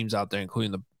good teams out there,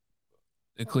 including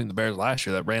the Bears last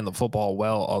year, that ran the football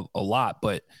well a lot.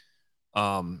 But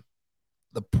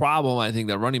the problem I think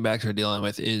that running backs are dealing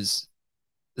with is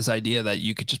this idea that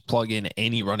you could just plug in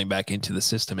any running back into the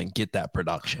system and get that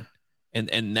production.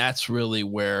 And that's really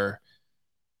where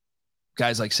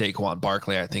guys like Saquon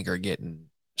Barkley, I think, are getting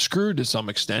screwed to some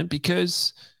extent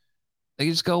because they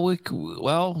just go,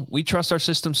 we trust our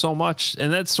system so much.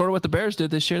 And that's sort of what the Bears did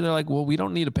this year. They're like, well, we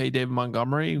don't need to pay David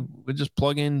Montgomery. We'll just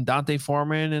plug in Dante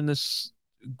Foreman and this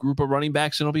group of running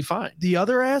backs and it'll be fine. The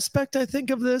other aspect I think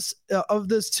of this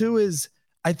too is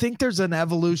I think there's an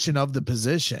evolution of the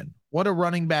position. What a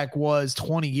running back was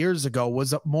 20 years ago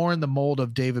was more in the mold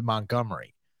of David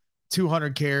Montgomery.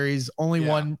 200 carries, only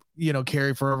one,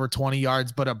 carry for over 20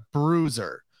 yards, but a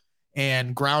bruiser.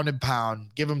 And ground and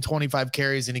pound, give him 25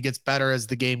 carries and he gets better as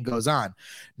the game goes on.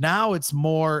 Now it's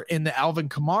more in the Alvin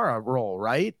Kamara role,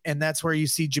 right? And that's where you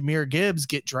see Jahmyr Gibbs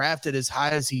get drafted as high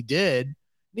as he did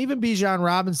even Bijan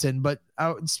Robinson, but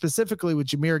specifically with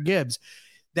Jahmyr Gibbs,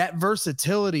 that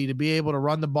versatility to be able to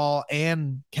run the ball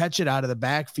and catch it out of the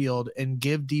backfield and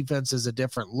give defenses a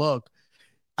different look.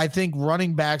 I think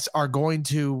running backs are going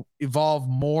to evolve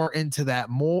more into that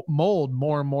mold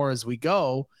more and more as we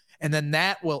go. And then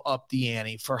that will up the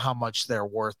ante for how much they're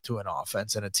worth to an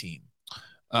offense and a team.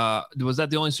 Was that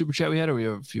the only super chat we had, or we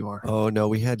have a few more? Oh, no,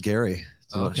 we had Gary.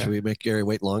 So okay. Should we make Gary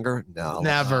wait longer? No.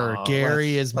 Never.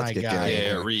 Gary is my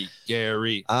guy.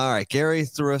 Gary. All right. Gary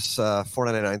threw us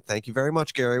 $4.99. Thank you very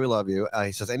much, Gary. We love you.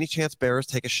 He says, any chance Bears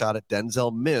take a shot at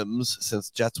Denzel Mims since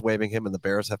Jets waiving him and the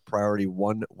Bears have priority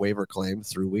 1 waiver claim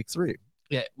through week 3?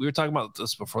 Yeah, we were talking about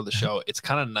this before the show. It's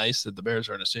kind of nice that the Bears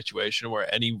are in a situation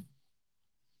where any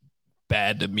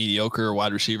bad to mediocre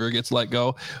wide receiver gets let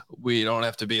go. We don't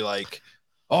have to be like,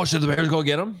 oh, should the Bears go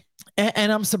get him?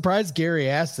 And I'm surprised Gary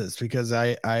asked this because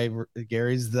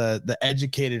Gary's the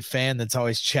educated fan that's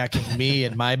always checking me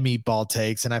and my meatball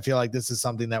takes. And I feel like this is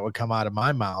something that would come out of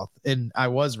my mouth. And I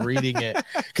was reading it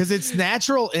because it's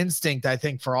natural instinct, I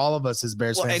think, for all of us as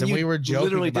Bears fans. And we were joking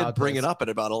literally about did bring it up at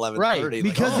about 11:30. Right,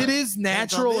 because it is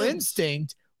natural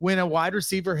instinct when a wide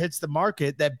receiver hits the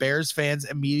market that Bears fans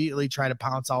immediately try to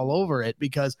pounce all over it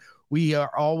because we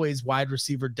are always wide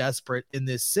receiver desperate in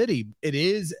this city. It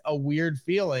is a weird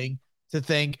feeling to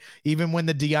think, even when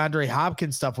the DeAndre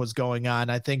Hopkins stuff was going on,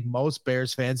 I think most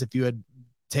Bears fans, if you had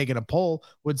taken a poll,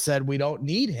 would said we don't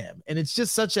need him. And it's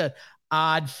just such a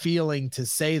odd feeling to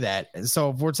say that. And so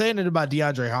if we're saying it about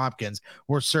DeAndre Hopkins,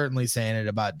 we're certainly saying it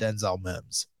about Denzel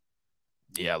Mims.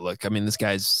 Yeah, look, I mean, this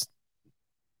guy's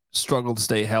struggled to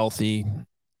stay healthy.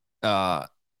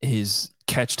 His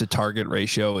catch to target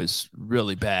ratio is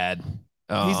really bad.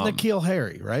 He's N'Keal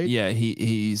Harry, right? Yeah,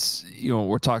 he's,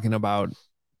 we're talking about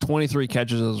 23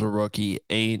 catches as a rookie,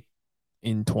 8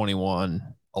 in 21,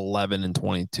 11 in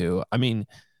 22. I mean,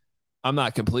 I'm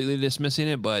not completely dismissing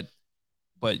it, but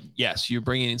yes, you're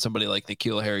bringing in somebody like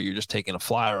N'Keal Harry, you're just taking a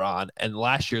flyer on. And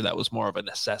last year, that was more of a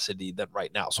necessity than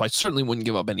right now. So I certainly wouldn't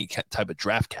give up any type of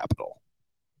draft capital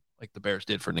like the Bears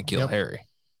did for N'Keal Harry.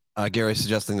 Gary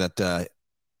suggesting that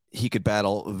he could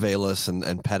battle Velus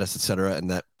and Pettis, et cetera, and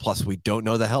that plus we don't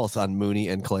know the health on Mooney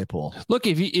and Claypool. Look,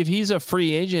 if he's a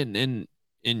free agent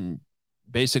in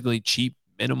basically cheap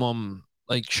minimum,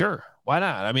 like, sure, why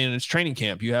not? I mean, it's training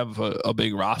camp. You have a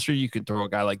big roster. You could throw a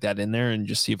guy like that in there and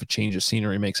just see if a change of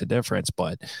scenery makes a difference.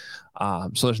 But so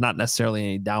there's not necessarily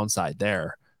any downside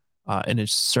there. And it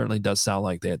certainly does sound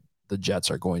like that the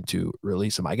Jets are going to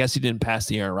release him. I guess he didn't pass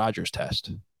the Aaron Rodgers test.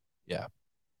 Yeah.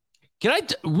 Can I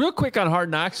real quick on Hard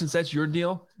Knocks, since that's your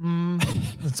deal?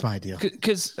 That's my deal.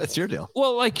 Because that's your deal.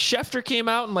 Well, like Schefter came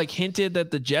out and like hinted that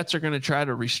the Jets are going to try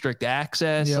to restrict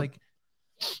access. Yep. Like,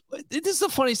 this is the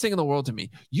funniest thing in the world to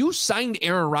me. You signed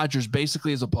Aaron Rodgers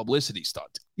basically as a publicity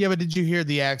stunt. Yeah, but did you hear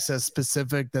the access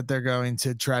specific that they're going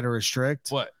to try to restrict?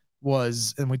 What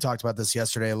was, and we talked about this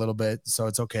yesterday a little bit, so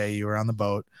it's okay. You were on the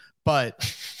boat. But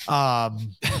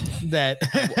that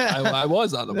I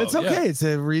was on the boat. It's okay. Yeah. It's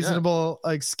a reasonable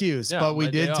excuse. Yeah, but we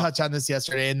did touch on this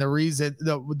yesterday. And the reason,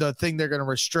 the thing they're going to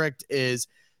restrict is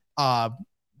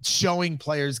showing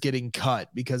players getting cut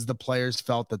because the players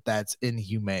felt that that's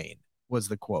inhumane, was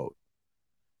the quote.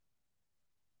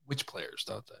 Which players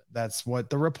thought that? That's what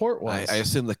the report was. I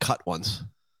assume the cut ones.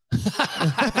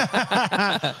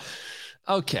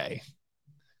 Okay.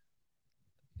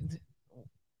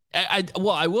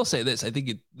 I will say this. I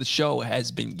think the show has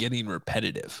been getting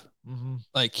repetitive. Mm-hmm.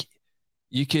 Like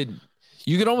you could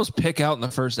almost pick out in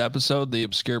the first episode the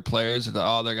obscure players and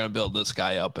they're going to build this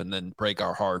guy up and then break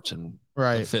our hearts in the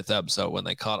 5th episode when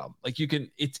they cut him. Like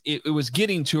it was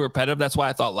getting too repetitive. That's why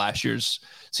I thought last year's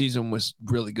season was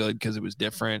really good because it was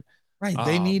different. Right.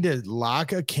 They need to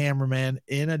lock a cameraman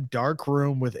in a dark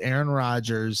room with Aaron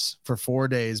Rodgers for 4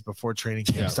 days before training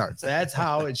camp starts. That's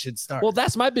how it should start. Well,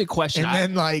 that's my big question. And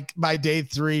then like by day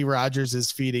 3, Rodgers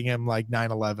is feeding him like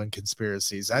 9/11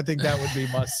 conspiracies. I think that would be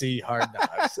must see Hard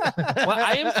Knocks. Well,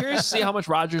 I am curious to see how much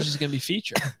Rodgers is going to be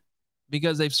featured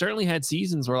because they've certainly had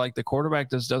seasons where like the quarterback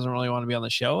just doesn't really want to be on the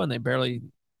show and they barely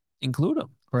include him.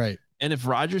 Right. And if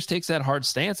Rodgers takes that hard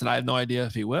stance, and I have no idea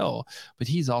if he will, but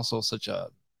he's also such a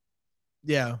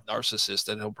narcissist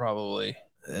that he'll probably.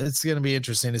 It's going to be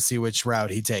interesting to see which route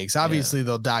he takes. Obviously,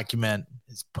 they'll document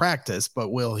his practice, but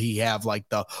will he have like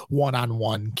the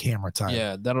one-on-one camera time?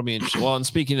 Yeah, that'll be interesting. Well, and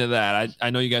speaking of that, I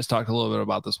know you guys talked a little bit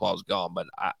about this while I was gone, but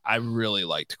I really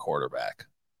liked Quarterback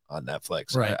on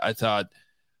Netflix. Right. I thought,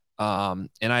 and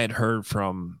I had heard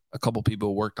from a couple people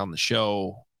who worked on the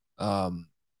show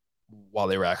while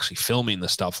they were actually filming the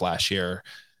stuff last year.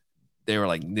 They were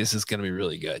like, "This is going to be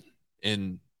really good,"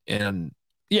 and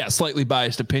Yeah, slightly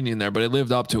biased opinion there, but it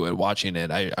lived up to it watching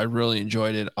it. I really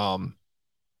enjoyed it.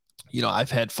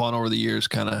 I've had fun over the years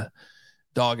kind of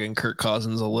dogging Kirk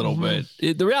Cousins a little bit.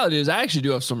 The reality is I actually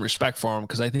do have some respect for him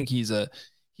because I think he's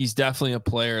definitely a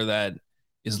player that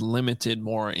is limited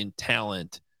more in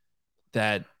talent.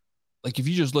 That, like, if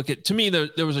you just look at, to me,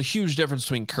 there was a huge difference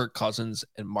between Kirk Cousins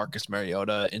and Marcus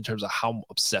Mariota in terms of how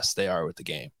obsessed they are with the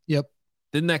game. Yep.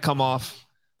 Didn't that come off?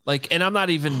 Like, and I'm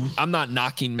not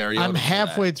knocking Mariota. I'm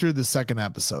halfway through the second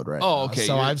episode right now. Okay.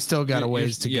 So I've still got a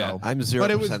ways to go. I'm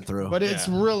 0% through. But it's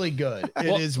really good.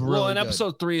 It is really and good.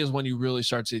 episode 3 is when you really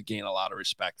start to gain a lot of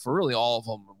respect for really all of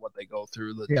them and what they go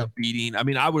through, the beating. I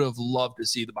mean, I would have loved to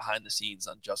see the behind the scenes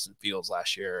on Justin Fields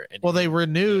last year. And they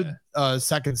renewed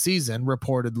second season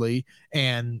reportedly,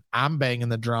 and I'm banging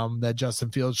the drum that Justin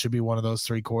Fields should be one of those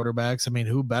 3 quarterbacks. I mean,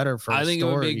 who better for I a think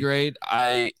story? It would be great.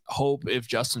 I hope if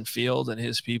Justin Fields and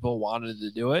his people wanted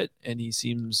to do it, and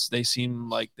they seem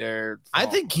like they're. I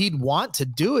think he'd want to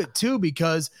do it too,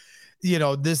 because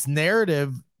this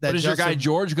narrative that but is your guy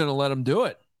George going to let him do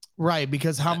it? Right,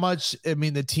 because how much? I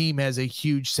mean, the team has a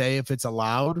huge say if it's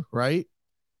allowed, right?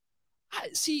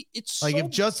 It's like if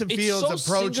Justin Fields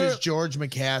approaches George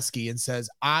McCaskey and says,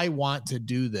 "I want to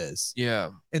do this,"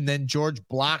 and then George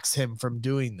blocks him from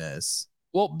doing this.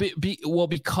 Well,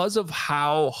 because of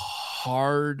how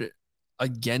hard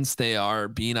against they are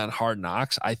being on Hard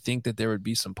Knocks, I think that there would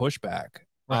be some pushback.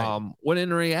 Right. When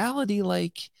in reality,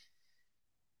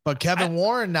 but Kevin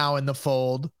Warren now in the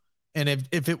fold, and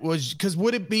if it was, because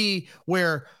would it be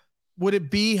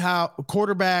how a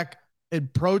quarterback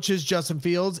approaches Justin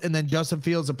Fields and then Justin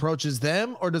Fields approaches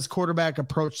them, or does quarterback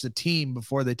approach the team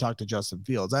before they talk to Justin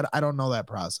Fields? I don't know that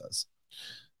process.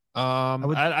 I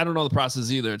don't know the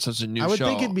process either. It's such a new show. I would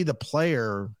think it'd be the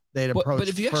player they'd approach. But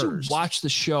if you first. actually watch the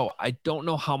show, I don't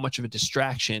know how much of a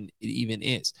distraction it even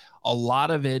is. A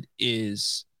lot of it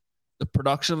is the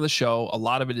production of the show. A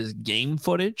lot of it is game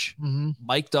footage,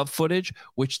 mic'd up footage,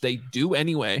 which they do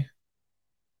anyway.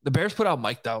 The Bears put out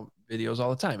mic'd out videos all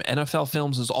the time. NFL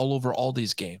Films is all over all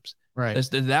these games. Right.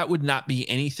 That would not be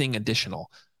anything additional.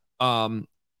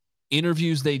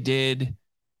 Interviews they did,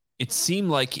 it seemed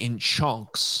like in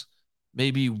chunks,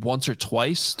 maybe once or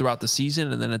twice throughout the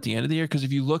season, and then at the end of the year. Because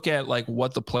if you look at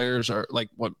what the players are like,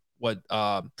 what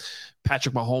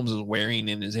Patrick Mahomes is wearing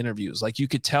in his interviews, you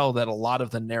could tell that a lot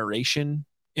of the narration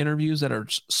interviews that are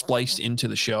spliced into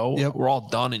the show were all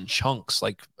done in chunks,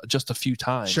 just a few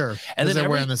times. Sure. And then they're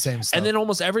wearing the same stuff. And then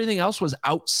almost everything else was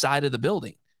outside of the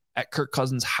building at Kirk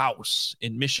Cousins' house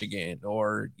in Michigan,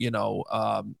 or,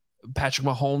 Patrick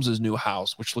Mahomes' new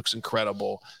house, which looks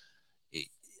incredible.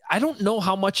 I don't know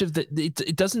how much of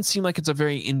it doesn't seem like it's a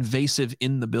very invasive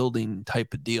in the building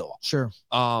type of deal. Sure.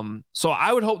 So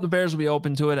I would hope the Bears will be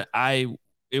open to it.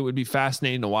 It would be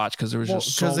fascinating to watch because there was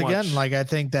just so much. Because again, I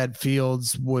think that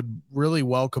Fields would really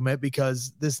welcome it,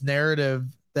 because this narrative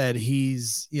that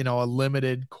he's, a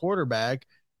limited quarterback,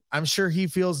 I'm sure he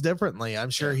feels differently. I'm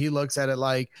sure he looks at it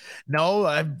like, no,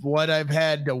 what I've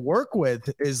had to work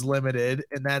with is limited,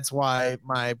 and that's why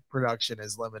my production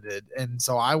is limited. And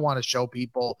so I want to show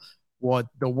people what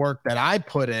the work that I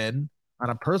put in on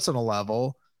a personal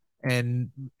level, and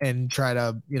try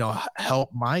to, help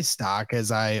my stock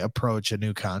as I approach a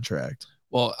new contract.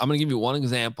 Well, I'm going to give you one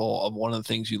example of one of the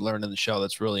things you learned in the show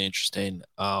that's really interesting.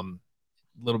 A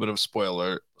little bit of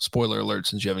spoiler alert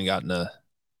since you haven't gotten to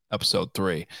episode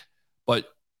 3, but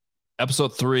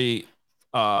episode 3,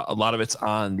 a lot of it's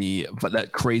on that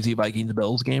crazy Vikings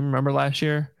Bills game. Remember last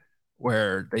year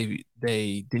where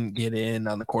they didn't get in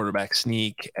on the quarterback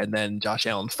sneak, and then Josh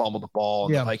Allen fumbled the ball,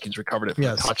 and the Vikings recovered it for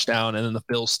a touchdown, and then the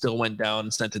Bills still went down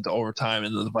and sent it to overtime,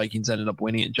 and then the Vikings ended up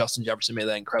winning it. Justin Jefferson made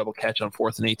that incredible catch on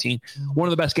 4th and 18. One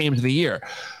of the best games of the year.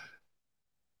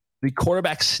 The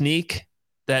quarterback sneak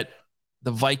that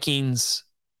the Vikings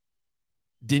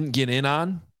didn't get in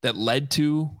on that led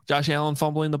to Josh Allen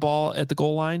fumbling the ball at the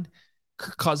goal line,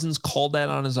 Kirk Cousins called that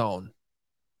on his own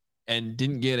and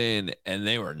didn't get in, and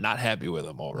they were not happy with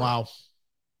him over it.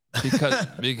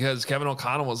 Because Kevin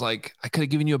O'Connell was like, I could have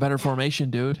given you a better formation,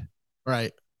 dude.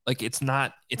 Right.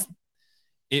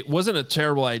 It wasn't a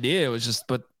terrible idea. It was just,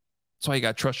 but that's why you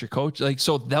got to trust your coach.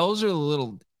 So those are the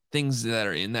little things that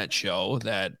are in that show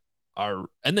that are,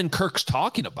 and then Kirk's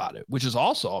talking about it, which is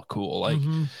also cool.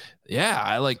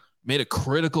 I made a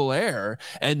critical error,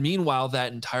 and meanwhile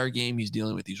that entire game he's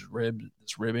dealing with this rib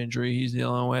injury he's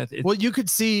dealing with. You could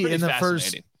see in the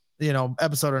first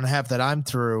episode and a half that I'm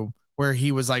through, where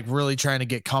he was really trying to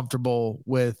get comfortable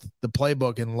with the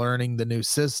playbook and learning the new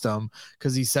system,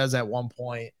 because he says at one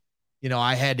point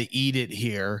I had to eat it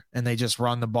here, and they just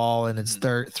run the ball and it's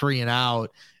 3 and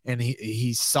out. And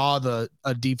he saw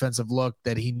a defensive look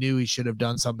that he knew he should have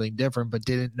done something different, but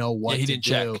didn't know what he to didn't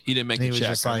do. check. He didn't make and a he check.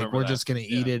 was just like, we're just going to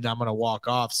eat it and I'm going to walk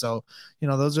off. So,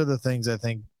 those are the things I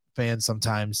think fans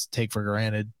sometimes take for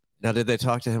granted. Now, did they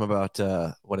talk to him about,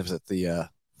 what is it, the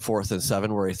 4th and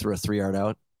 7 where he threw a 3-yard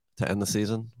out to end the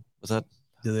season? Was that?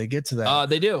 Do they get to that?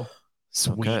 They do.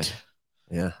 Sweet. Okay.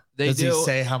 Yeah. Does he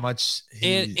say how much?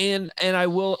 And I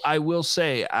will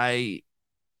say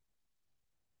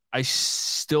I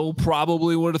still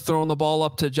probably would have thrown the ball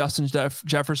up to Justin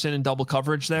Jefferson in double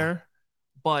coverage there,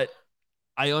 but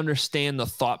I understand the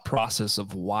thought process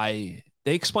of why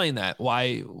they explain that.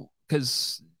 Why?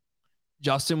 Because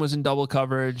Justin was in double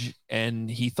coverage and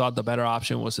he thought the better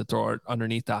option was to throw it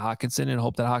underneath to Hockenson and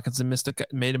hope that Hockenson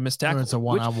made a missed tackle. It's a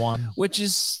one-on-one, which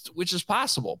is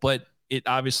possible, but it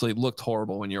obviously looked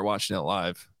horrible when you're watching it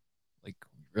live. Like,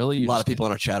 really? A lot of people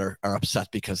in our chat are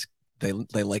upset because they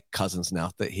like Cousins now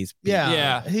that he's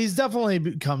he's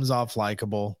definitely comes off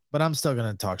likable, but I'm still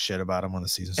gonna talk shit about him when the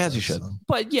season starts. As you should.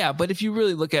 But if you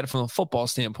really look at it from a football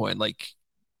standpoint, like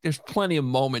there's plenty of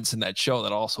moments in that show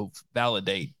that also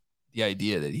validate the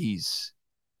idea that he's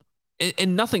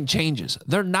and nothing changes.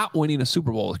 They're not winning a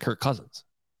Super Bowl with Kirk Cousins.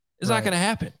 It's not going to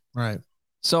happen. Right.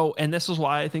 So, and this is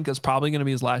why I think it's probably going to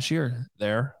be his last year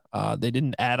there. They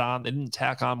didn't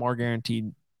tack on more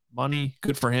guaranteed money.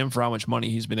 Good for him for how much money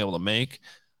he's been able to make.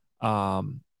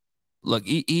 Look,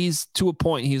 he's to a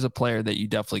point, he's a player that you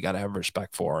definitely got to have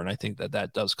respect for. And I think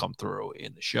that does come through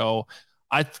in the show.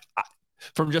 I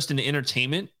from just an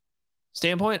entertainment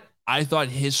standpoint, I thought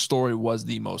his story was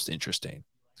the most interesting.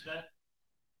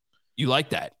 You like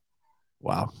that?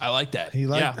 Wow. I like that. He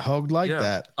Hogue liked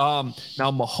that.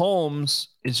 Now Mahomes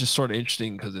is just sort of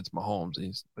interesting because it's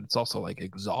Mahomes, but it's also like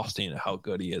exhausting how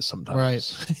good he is sometimes.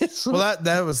 Right. Well,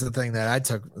 that was the thing that I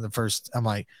took the first. I'm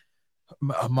like,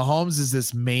 Mahomes is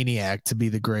this maniac to be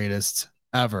the greatest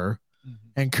ever.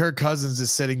 And Kirk Cousins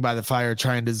is sitting by the fire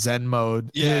trying to Zen mode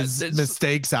his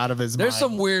mistakes out of his mind. There's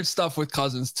some weird stuff with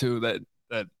Cousins too that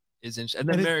is interesting. And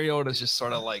then Mariota's just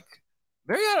sort of like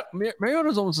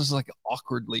Mariota's almost just like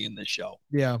awkwardly in this show.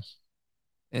 Yeah.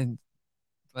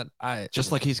 But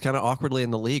just like he's kind of awkwardly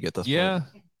in the league at this point.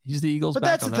 He's the Eagles. But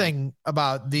that's the thing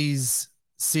about these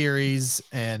series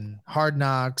and Hard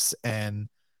Knocks and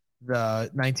the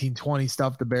 1920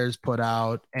 stuff the Bears put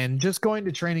out and just going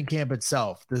to training camp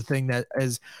itself. The thing that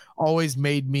has always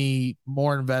made me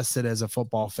more invested as a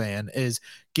football fan is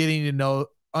getting to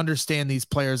understand these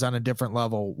players on a different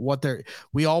level.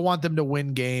 We all want them to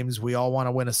win games. We all want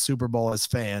to win a Super Bowl as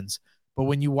fans. But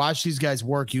when you watch these guys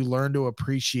work, you learn to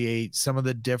appreciate some of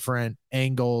the different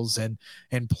angles and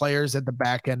players at the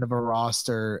back end of a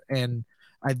roster. And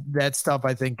that stuff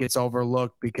I think gets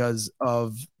overlooked because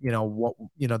of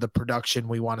the production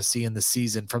we want to see in the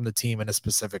season from the team and a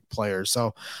specific player.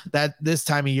 So that this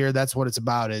time of year, that's what it's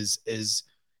about is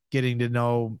getting to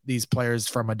know these players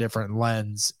from a different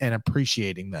lens and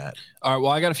appreciating that. All right.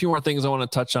 Well, I got a few more things I want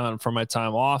to touch on from my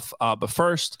time off. But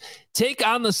first, take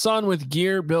on the sun with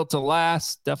gear built to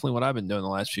last. Definitely what I've been doing the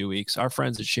last few weeks. Our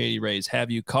friends at Shady Rays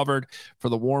have you covered for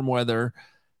the warm weather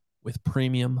with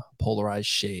premium polarized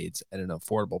shades at an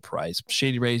affordable price.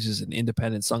 Shady Rays is an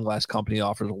independent sunglass company that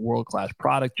offers a world-class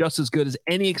product just as good as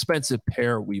any expensive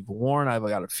pair we've worn. I've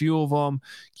got a few of them.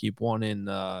 Keep one in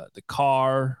the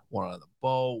car, one on the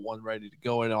boat, one ready to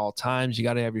go at all times. You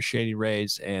got to have your Shady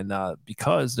Rays. And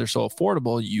because they're so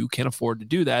affordable, you can afford to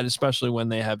do that, especially when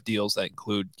they have deals that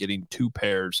include getting 2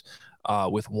 pairs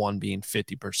with one being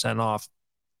 50% off.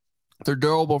 They're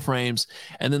durable frames.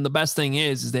 And then the best thing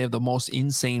is they have the most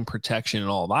insane protection in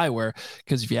all of eyewear,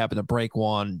 because if you happen to break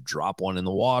one, drop one in the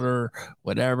water,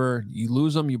 whatever, you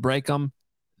lose them, you break them,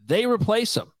 they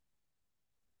replace them.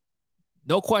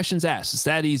 No questions asked. It's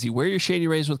that easy. Wear your Shady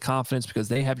Rays with confidence because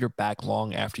they have your back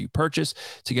long after you purchase.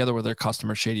 Together with their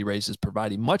customers, Shady Rays is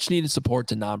providing much needed support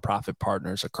to nonprofit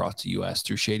partners across the U.S.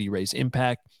 through Shady Rays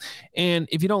Impact. And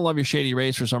if you don't love your Shady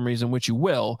Rays for some reason, which you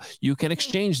will, you can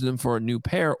exchange them for a new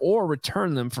pair or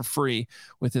return them for free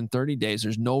within 30 days.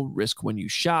 There's no risk when you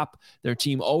shop. Their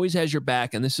team always has your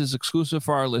back, and this is exclusive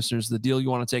for our listeners. The deal you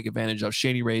want to take advantage of,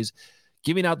 Shady Rays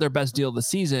giving out their best deal of the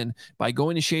season by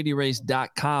going to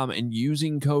shadyrays.com and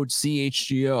using code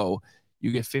CHGO.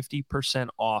 You get 50%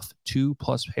 off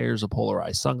 2+ pairs of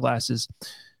polarized sunglasses.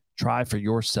 Try for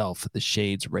yourself the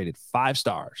shades rated 5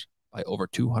 stars by over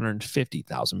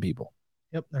 250,000 people.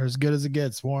 Yep, they're as good as it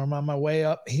gets. Warm on my way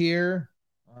up here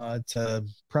to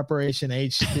Preparation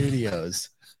H Studios.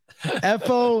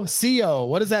 FOCO.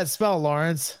 What does that spell,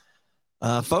 Lawrence?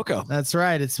 FOCO. That's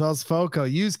right. It spells FOCO.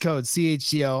 Use code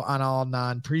CHGO on all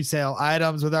non-presale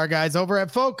items with our guys over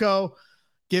at FOCO.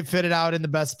 Get fitted out in the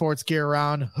best sports gear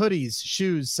around. Hoodies,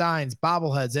 shoes, signs,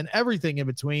 bobbleheads, and everything in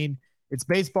between. It's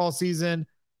baseball season.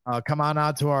 Come on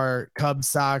out to our Cubs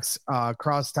Sox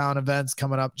crosstown events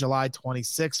coming up July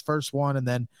 26th, first one, and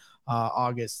then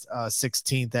August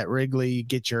 16th at Wrigley.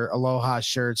 Get your Aloha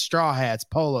shirts, straw hats,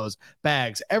 polos,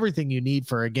 bags, everything you need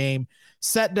for a game.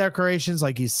 Set decorations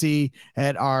like you see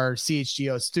at our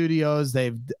CHGO studios.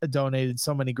 They've donated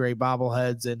so many great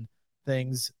bobbleheads and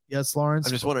things. Yes, Lawrence?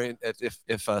 I'm just wondering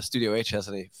if Studio H has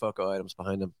any FOCO items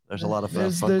behind them. There's a lot of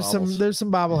there's some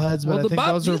bobbleheads, but I think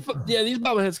those are these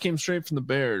bobbleheads came straight from the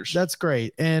Bears. That's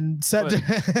great. And set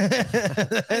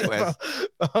anyways.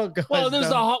 Well, there's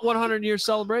the 100-year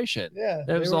celebration. Yeah,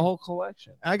 there was the whole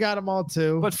collection. I got them all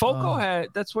too. But FOCO had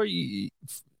that's where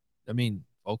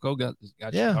FOCO got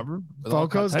you covered.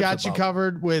 FOCO's got you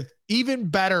covered with even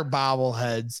better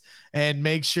bobbleheads, and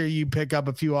make sure you pick up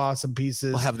a few awesome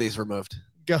pieces. We'll have these removed.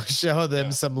 Go show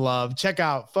them some love. Check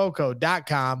out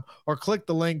FOCO.com or click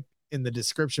the link in the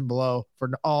description below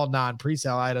for all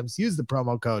non-presale items. Use the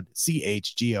promo code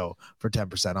CHGO for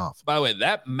 10% off. By the way,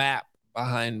 that map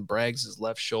behind Braggs'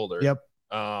 left shoulder. Yep.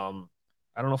 I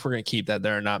don't know if we're gonna keep that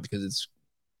there or not because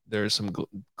there's some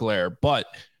glare, but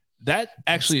that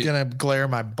actually is gonna glare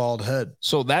my bald head.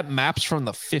 So that map's from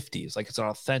the 50s, like it's an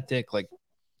authentic,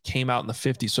 came out in the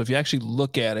 50s. So if you actually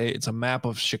look at it, it's a map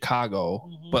of Chicago,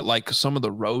 but like some of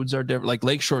the roads are different. Like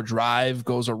Lakeshore Drive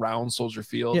goes around Soldier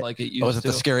Field, like it used to. Oh, is it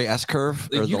the scary S curve?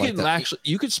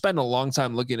 You could spend a long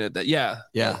time looking at that. Yeah.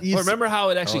 Remember how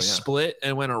it actually split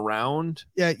and went around?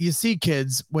 Yeah, you see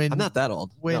kids when I'm not that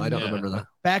old. No, I don't remember that.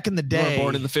 Back in the day, you were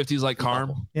born in the 50s, like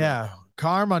Carm. Yeah,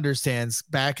 Carm understands.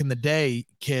 Back in the day,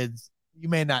 kids. You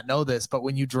may not know this, but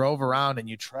when you drove around and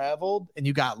you traveled and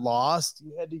you got lost,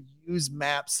 you had to use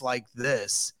maps like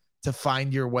this to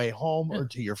find your way home or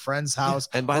to your friend's house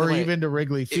or even to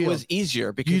Wrigley Field. It was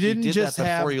easier because you didn't did just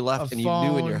that before have you left, and you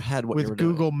knew in your head what you were doing.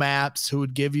 With Google Maps, who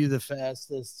would give you the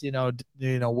fastest,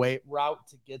 route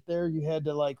to get there. You had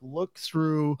to look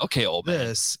through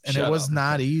this, and it was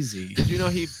not easy. Did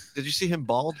you see him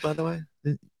bald, by the way?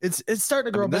 It's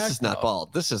starting to grow back. This is not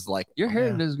bald. This is like your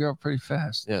hair does grow pretty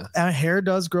fast. Yeah, hair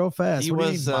does grow fast. It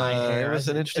was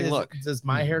an interesting look. Does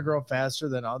my hair grow faster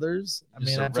than others? I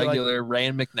mean, a regular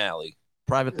Rand McNally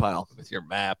private pile with your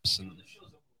maps and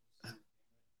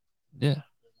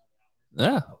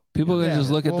people can just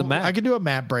look at the map. I can do a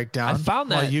map breakdown. I found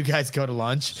that while you guys go to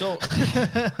lunch. So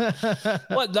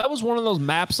that was one of those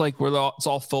maps where it's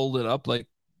all folded up like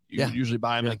you usually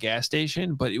buy them at a gas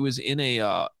station, but it was in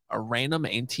a random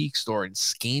antique store in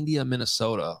Scandia,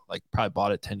 Minnesota. Probably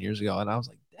bought it 10 years ago, and I was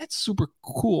like, "That's super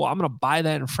cool. I'm gonna buy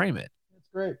that and frame it." That's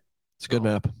great. It's a good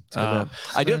map.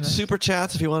 I do have super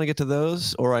chats if you want to get to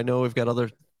those, or I know we've got other.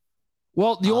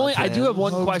 Well, I do have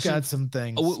one question. Got some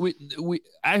things.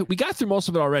 We got through most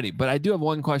of it already, but I do have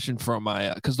one question from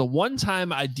my because the one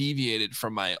time I deviated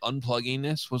from my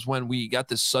unplugging-ness was when we got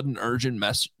this sudden urgent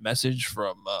message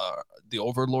from the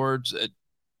overlords at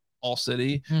All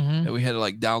City, and we had to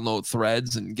download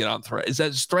Threads and get on Threads. Is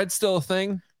that Threads still a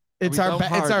thing? It's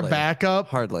our backup.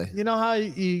 Hardly. You know how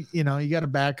you got a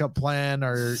backup plan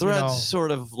or Threads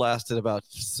sort of lasted about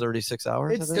 36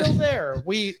 hours. It's still there.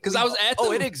 Because I was at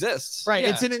it exists. Right. Yeah.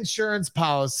 It's an insurance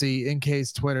policy in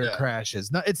case Twitter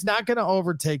crashes. No, it's not going to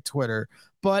overtake Twitter,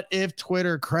 but if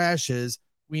Twitter crashes,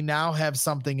 we now have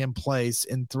something in place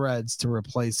in Threads to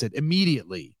replace it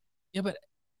immediately. Yeah, but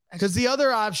because the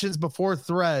other options before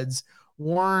Threads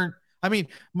weren't. I mean,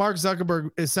 Mark Zuckerberg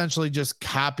essentially just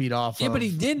copied off. Yeah, but he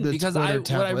didn't because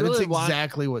it's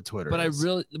exactly what Twitter.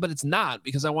 But it's not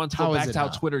because I want to go back to how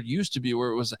Twitter used to be, where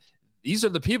it was these are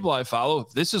the people I follow.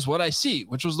 This is what I see,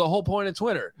 which was the whole point of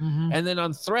Twitter. Mm-hmm. And then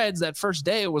on Threads, that first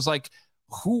day, it was I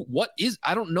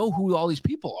don't know who all these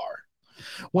people are.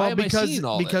 Well,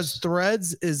 because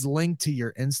Threads is linked to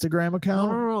your Instagram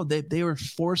account. No. They were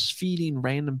force feeding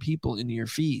random people into your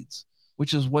feeds,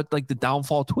 which is what the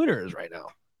downfall Twitter is right now.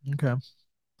 Okay.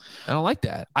 I don't like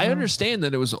that. I understand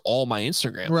that it was all my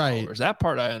Instagram followers. That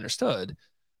part I understood,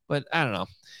 but I don't know.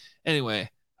 Anyway,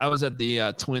 I was at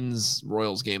the Twins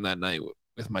Royals game that night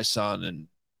with my son and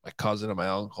my cousin and my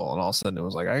uncle, and all of a sudden it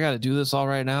was I got to do this all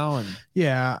right now. And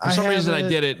for some reason I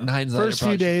did it. In hindsight, first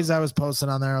few days I was posting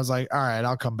on there. I was like, all right,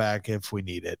 I'll come back if we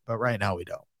need it, but right now we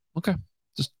don't. Okay.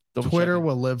 Just Twitter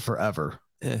will live forever.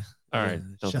 Yeah. All right.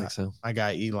 Don't think so. My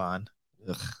guy Elon.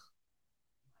 Ugh.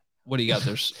 What do you got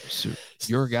there?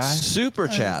 Your guy? Super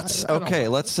chats. Okay,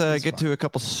 let's get to a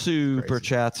couple super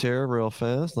chats here real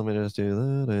fast. Let me just do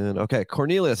that. And okay,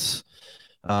 Cornelius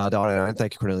 $1.99.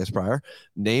 Thank you, Cornelius Pryor.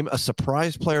 Name a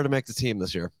surprise player to make the team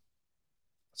this year.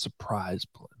 Surprise,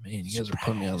 man! You guys are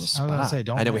putting me on the spot. I was gonna say,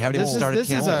 don't. I know we haven't even started.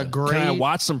 This is a great. Can I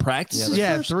watch some practices?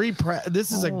 Yeah, first?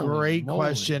 This is a great moly.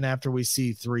 question after we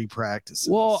see 3 practices.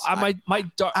 Well,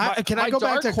 can I go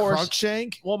back to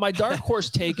Cruikshank? Well, my dark horse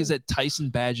take is that Tyson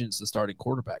Bagent's the starting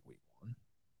quarterback week 1.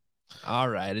 All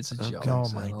right, it's a joke.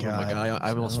 Oh my god! I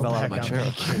almost fell out of my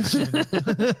chair.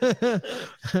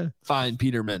 Fine,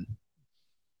 Peterman.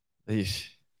 Eesh.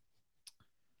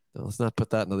 No, let's not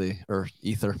put that into the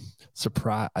ether.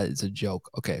 Surprise! It's a joke.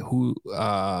 Okay, who?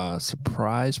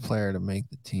 Surprise player to make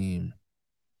the team.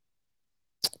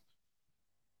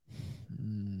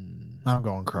 I'm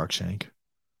going Cruikshank.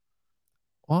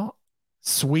 Well,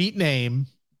 sweet name.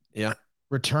 Yeah.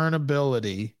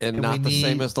 Returnability. And not the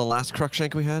same as the last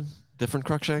Cruikshank we had? Different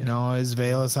Cruikshank? Is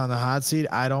Velus on the hot seat?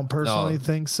 I don't personally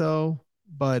think so.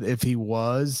 But if he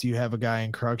was, you have a guy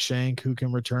in Cruikshank who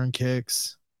can return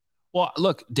kicks. Well,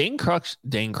 look, Dane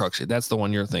Cruikshank, that's the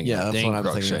one you're thinking. Yeah, that's Dane what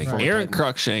I'm thinking. Cruikshank. Aaron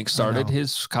Cruikshank started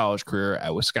his college career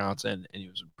at Wisconsin, and he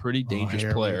was a pretty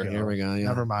dangerous player. Here we go. Yeah.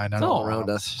 Never mind. Around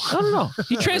us. No.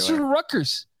 He transferred to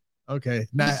Rutgers. Okay.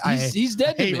 He's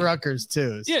dead. I hate Rutgers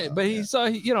too. So, yeah, but he's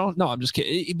no, I'm just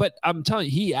kidding. But I'm telling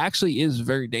you, he actually is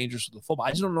very dangerous with the football. I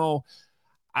just don't know.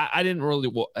 I didn't really.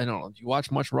 I don't know. Do you watch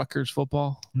much Rutgers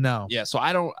football? No. Yeah. So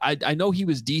I don't. I know he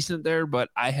was decent there, but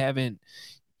I haven't.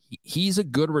 He's a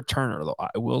good returner, though.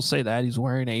 I will say that he's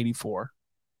wearing 84,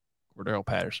 Cordero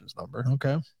Patterson's number.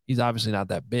 Okay. He's obviously not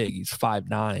that big. He's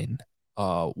 5'9",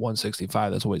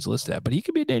 165. That's what he's listed at. But he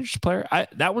could be a dangerous player.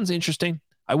 That one's interesting.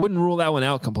 I wouldn't rule that one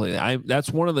out completely. That's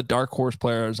one of the dark horse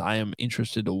players I am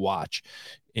interested to watch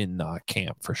in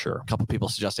camp for sure. A couple people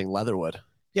suggesting Leatherwood.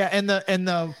 Yeah, and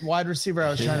the wide receiver I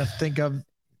was trying to think of a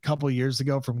couple of years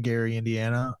ago from Gary,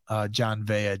 Indiana, John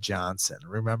Vea Johnson.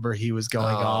 Remember, he was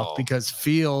going off because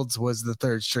Fields was the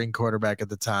 3rd string quarterback at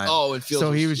the time. Oh, and Fields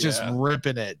so he was just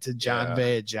ripping it to John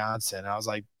Vea Johnson. I was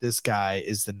like, this guy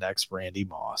is the next Randy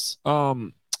Moss.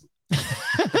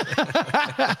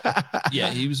 Yeah,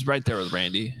 he was right there with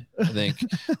Randy, I think.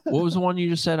 What was the one you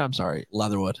just said? I'm sorry.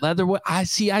 Leatherwood. I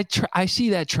see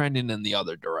that trending in the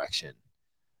other direction.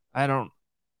 I don't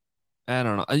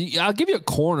know. I'll give you a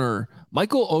corner.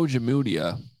 Michael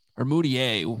Ojemudia, or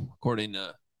Moutier, according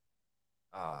to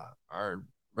our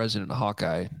resident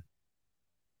Hawkeye,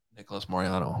 Nicholas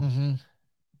Moriano. Mm-hmm.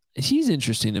 He's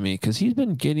interesting to me because he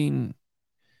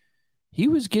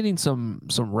was getting some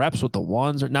reps with the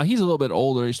ones. Now he's a little bit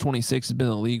older. He's 26. He's been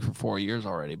in the league for 4 years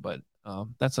already. But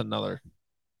that's another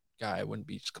guy. I wouldn't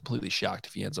be completely shocked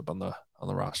if he ends up on the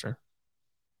roster.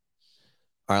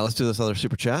 All right, let's do this other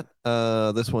super chat.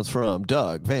 This one's from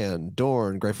Doug Van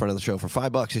Dorn, great friend of the show, for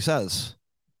 $5. He says,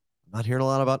 I'm not hearing a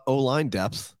lot about O-line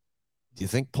depth. Do you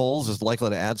think Poles is likely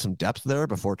to add some depth there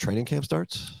before training camp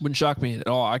starts? Wouldn't shock me at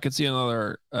all. I could see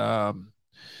another,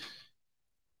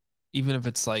 even if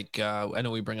it's like, I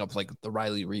know we bring up like the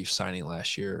Riley Reef signing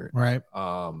last year. Right.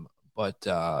 But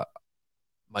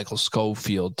Michael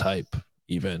Schofield type,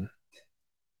 even,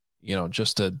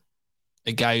 just a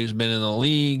guy who's been in the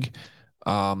league.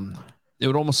 It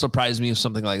would almost surprise me if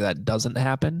something like that doesn't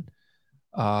happen.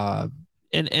 And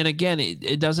again,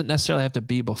 it doesn't necessarily have to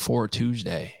be before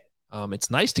Tuesday.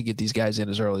 It's nice to get these guys in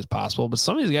as early as possible, but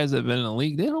some of these guys that have been in the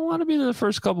league, they don't want to be in the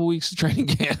first couple of weeks of training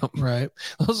camp. Right.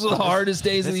 Those are the hardest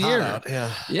days of the year. Out,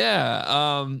 yeah.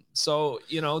 Yeah. So,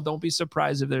 don't be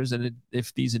surprised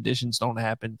if these additions don't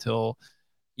happen till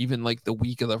even like the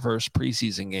week of the first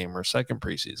preseason game or second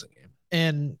preseason game.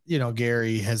 And,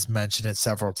 Gary has mentioned it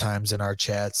several times in our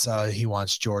chats. He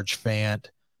wants George Fant,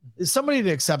 somebody to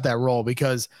accept that role,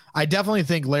 because I definitely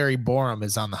think Larry Borum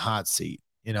is on the hot seat.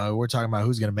 We're talking about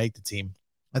who's going to make the team.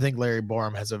 I think Larry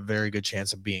Borum has a very good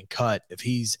chance of being cut if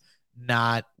he's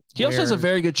not. He also has a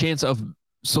very good chance of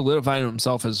solidifying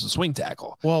himself as a swing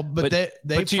tackle. Well, but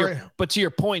to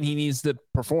your point, he needs to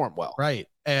perform well. Right.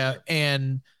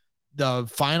 And the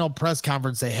final press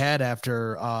conference they had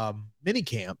after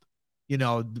minicamp,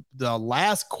 the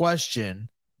last question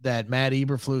that Matt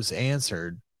Eberflus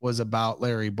answered was about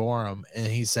Larry Borum. And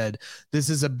he said, this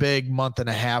is a big month and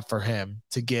a half for him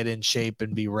to get in shape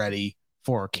and be ready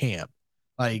for camp.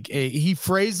 Like, he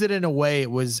phrased it in a way, it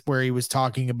was where he was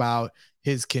talking about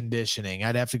his conditioning.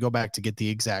 I'd have to go back to get the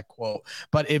exact quote,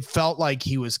 but it felt like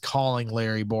he was calling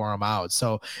Larry Borum out.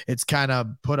 So it's kind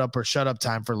of put up or shut up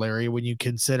time for Larry when you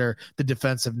consider the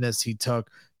defensiveness he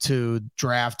took to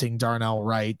drafting Darnell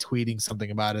Wright, tweeting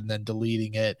something about it and then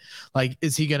deleting it. Like,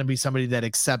 is he going to be somebody that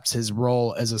accepts his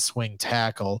role as a swing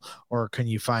tackle, or can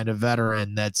you find a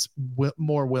veteran that's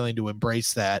more willing to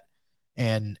embrace that?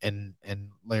 And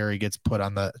Larry gets put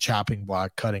on the chopping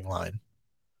block, cutting line.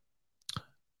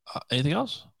 Anything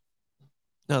else?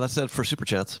 No, that's it for Super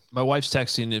Chats. My wife's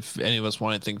texting if any of us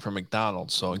want anything from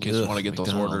McDonald's, so in case you want to get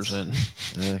McDonald's. those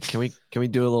orders in. Can we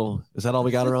do a little? Is that all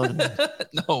we got around?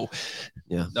 No.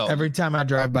 Yeah. No. Every time I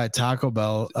drive by Taco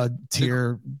Bell, a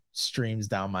tear streams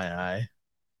down my eye.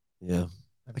 Yeah,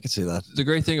 I can see that. The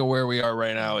great thing of where we are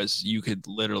right now is you could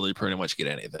literally pretty much get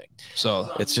anything.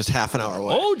 So it's just half an hour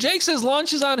away. Oh, Jake says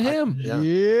lunch is on him.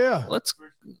 Yeah. Let's.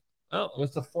 Oh,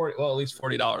 what's the 40? Well, at least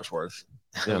 $40 worth.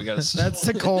 Yeah. We got That's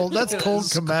the cold. That's cold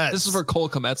Kmet. This is for Cole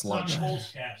Kmet's lunch.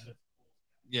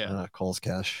 Yeah. Cole's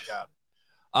cash.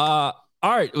 All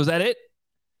right. Was that it?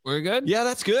 We're good. Yeah,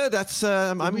 that's good. That's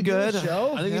I'm good.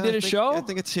 Show? I think we did a show. I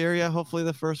think it's here. Yeah. Hopefully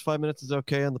the first 5 minutes is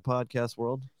okay in the podcast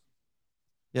world.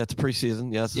 Yeah, it's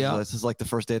preseason. Yes. Yeah. This is like the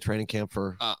first day of training camp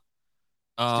for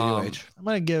Studio H. I'm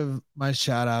gonna give my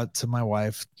shout out to my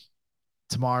wife.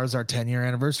 Tomorrow's our 10-year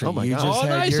anniversary. Oh my you God. just Oh,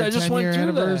 had nice. your I just 10-year went through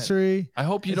anniversary. I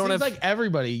hope you It don't seems have like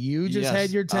everybody. You just Yes. had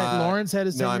your 10. Lawrence had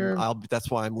his 10-year.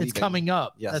 That's why I'm leaving. It's coming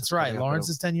up. Yes, That's it's right. coming up.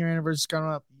 Lawrence's 10-year anniversary is coming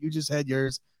up. You just had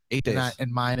yours. 8 days. And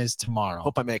mine is tomorrow.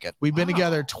 Hope I make it. We've been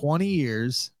together 20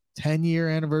 years. 10-year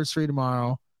anniversary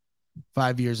tomorrow.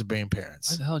 5 years of being Why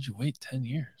parents. the hell did you wait 10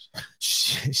 years?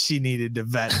 She needed to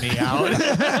vet me out.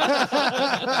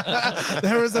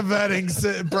 There was a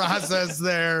vetting process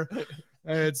there.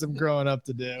 I had some growing up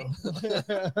to do.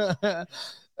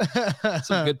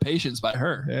 Some good patience by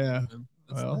her. Yeah.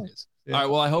 That's Well, nice. yeah. All right.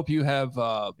 Well, I hope you have.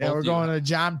 Yeah, we're going to a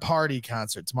John Party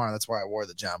concert tomorrow. That's why I wore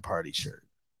the John Party shirt.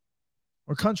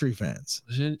 We're country fans.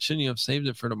 Shouldn't you have saved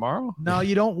it for tomorrow? No,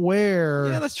 you don't wear.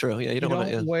 Yeah, that's true. Yeah, you don't want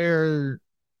to. wear.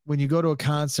 When you go to a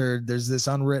concert, there's this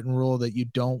unwritten rule that you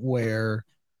don't wear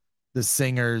the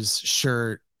singer's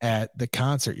shirt at the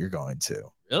concert you're going to.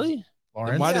 Really?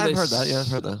 Lawrence? Why do I've they heard that. Yeah, I've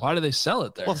heard that. Why do they sell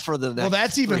it there? Well, for the next Well,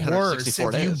 that's even worse. If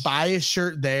 364 you days. buy a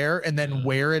shirt there and then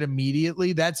wear it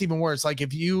immediately, that's even worse. Like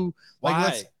if you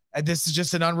Why? this is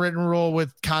just an unwritten rule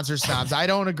with concert snobs. I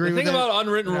don't agree The with thing it. about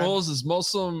unwritten rules is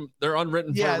most of them they're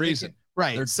unwritten for a reason.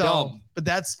 Right. They're so, dumb. but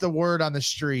that's the word on the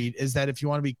street is that if you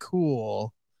want to be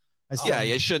cool, Yeah,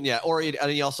 you shouldn't. Yeah, or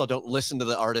and you also don't listen to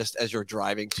the artist as you're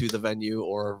driving to the venue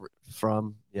or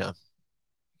from. Yeah,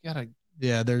 You gotta.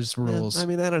 Yeah, there's rules. I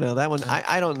mean, I don't know that one.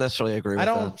 I don't necessarily agree with I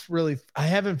don't that. really. I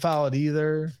haven't followed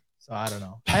either, so I don't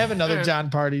know. I have another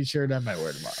John Party shirt I might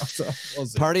wear tomorrow. So we'll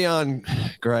see. Party on,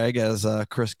 Greg, as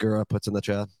Chris Gura puts in the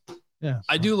chat. Yeah,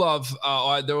 I do love.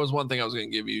 There was one thing I was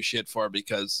going to give you shit for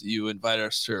because you invited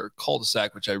us to your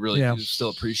cul-de-sac, which I really do still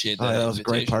appreciate. That was a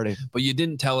great party. But you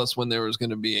didn't tell us when there was going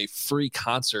to be a free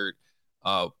concert.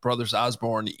 Brothers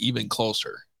Osborne, even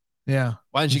closer. Yeah.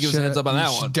 Why didn't you give us a heads up on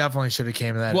that one? Definitely should have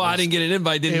came to that. Well, I didn't get an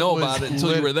invite. Didn't know about it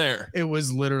until you were there. It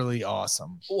was literally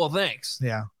awesome. Well, thanks.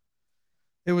 Yeah.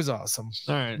 It was awesome.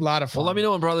 All right. A lot of fun. Well, let me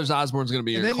know when Brothers Osborne's going to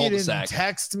be And your then you cul-de-sac. didn't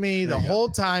text me the whole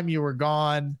time you were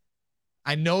gone.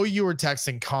 I know you were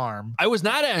texting Carm. I was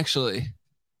not actually.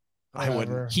 I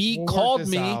wouldn't. He called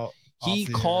me. He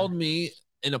called me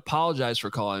and apologized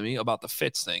for calling me about the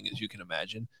Fitz thing, as you can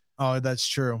imagine. Oh, that's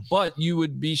true. But you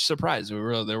would be surprised. There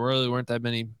really weren't that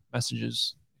many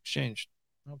messages exchanged.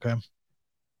 Okay.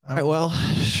 All right. Well,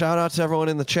 shout out to everyone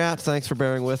in the chat. Thanks for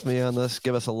bearing with me on this.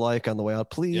 Give us a like on the way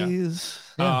out, please.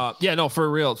 No,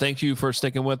 for real. Thank you for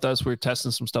sticking with us. We're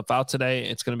testing some stuff out today.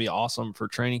 It's going to be awesome for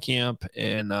training camp.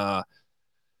 And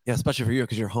yeah, especially for you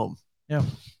because you're home. Yeah.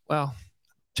 Well,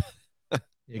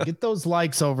 yeah, get those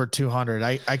likes over 200.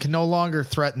 I can no longer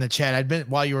threaten the chat.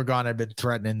 While you were gone, I've been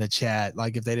threatening the chat.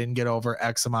 Like if they didn't get over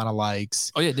X amount of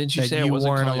likes. Oh yeah, didn't you say you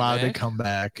wasn't weren't coming allowed back? to come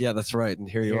back? Yeah, that's right. And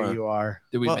here you are.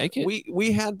 Did we make it?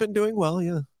 We had been doing well.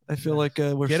 Yeah, I feel like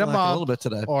we're Get 'em slacking up, a little bit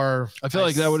today. Or I feel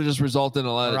like that would have just resulted in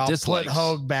a lot of I'll dislikes. put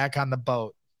Hogue back on the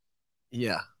boat.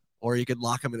 Yeah, or you could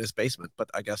lock him in his basement. But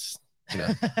I guess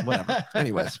whatever.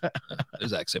 Anyways,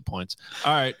 there's exit points.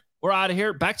 All right. We're out of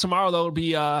here. Back tomorrow, though, it'll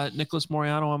be Nicholas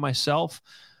Moriano and myself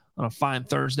on a fine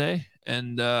Thursday.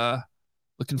 And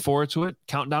looking forward to it.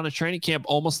 Counting down to training camp.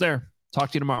 Almost there.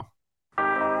 Talk to you tomorrow.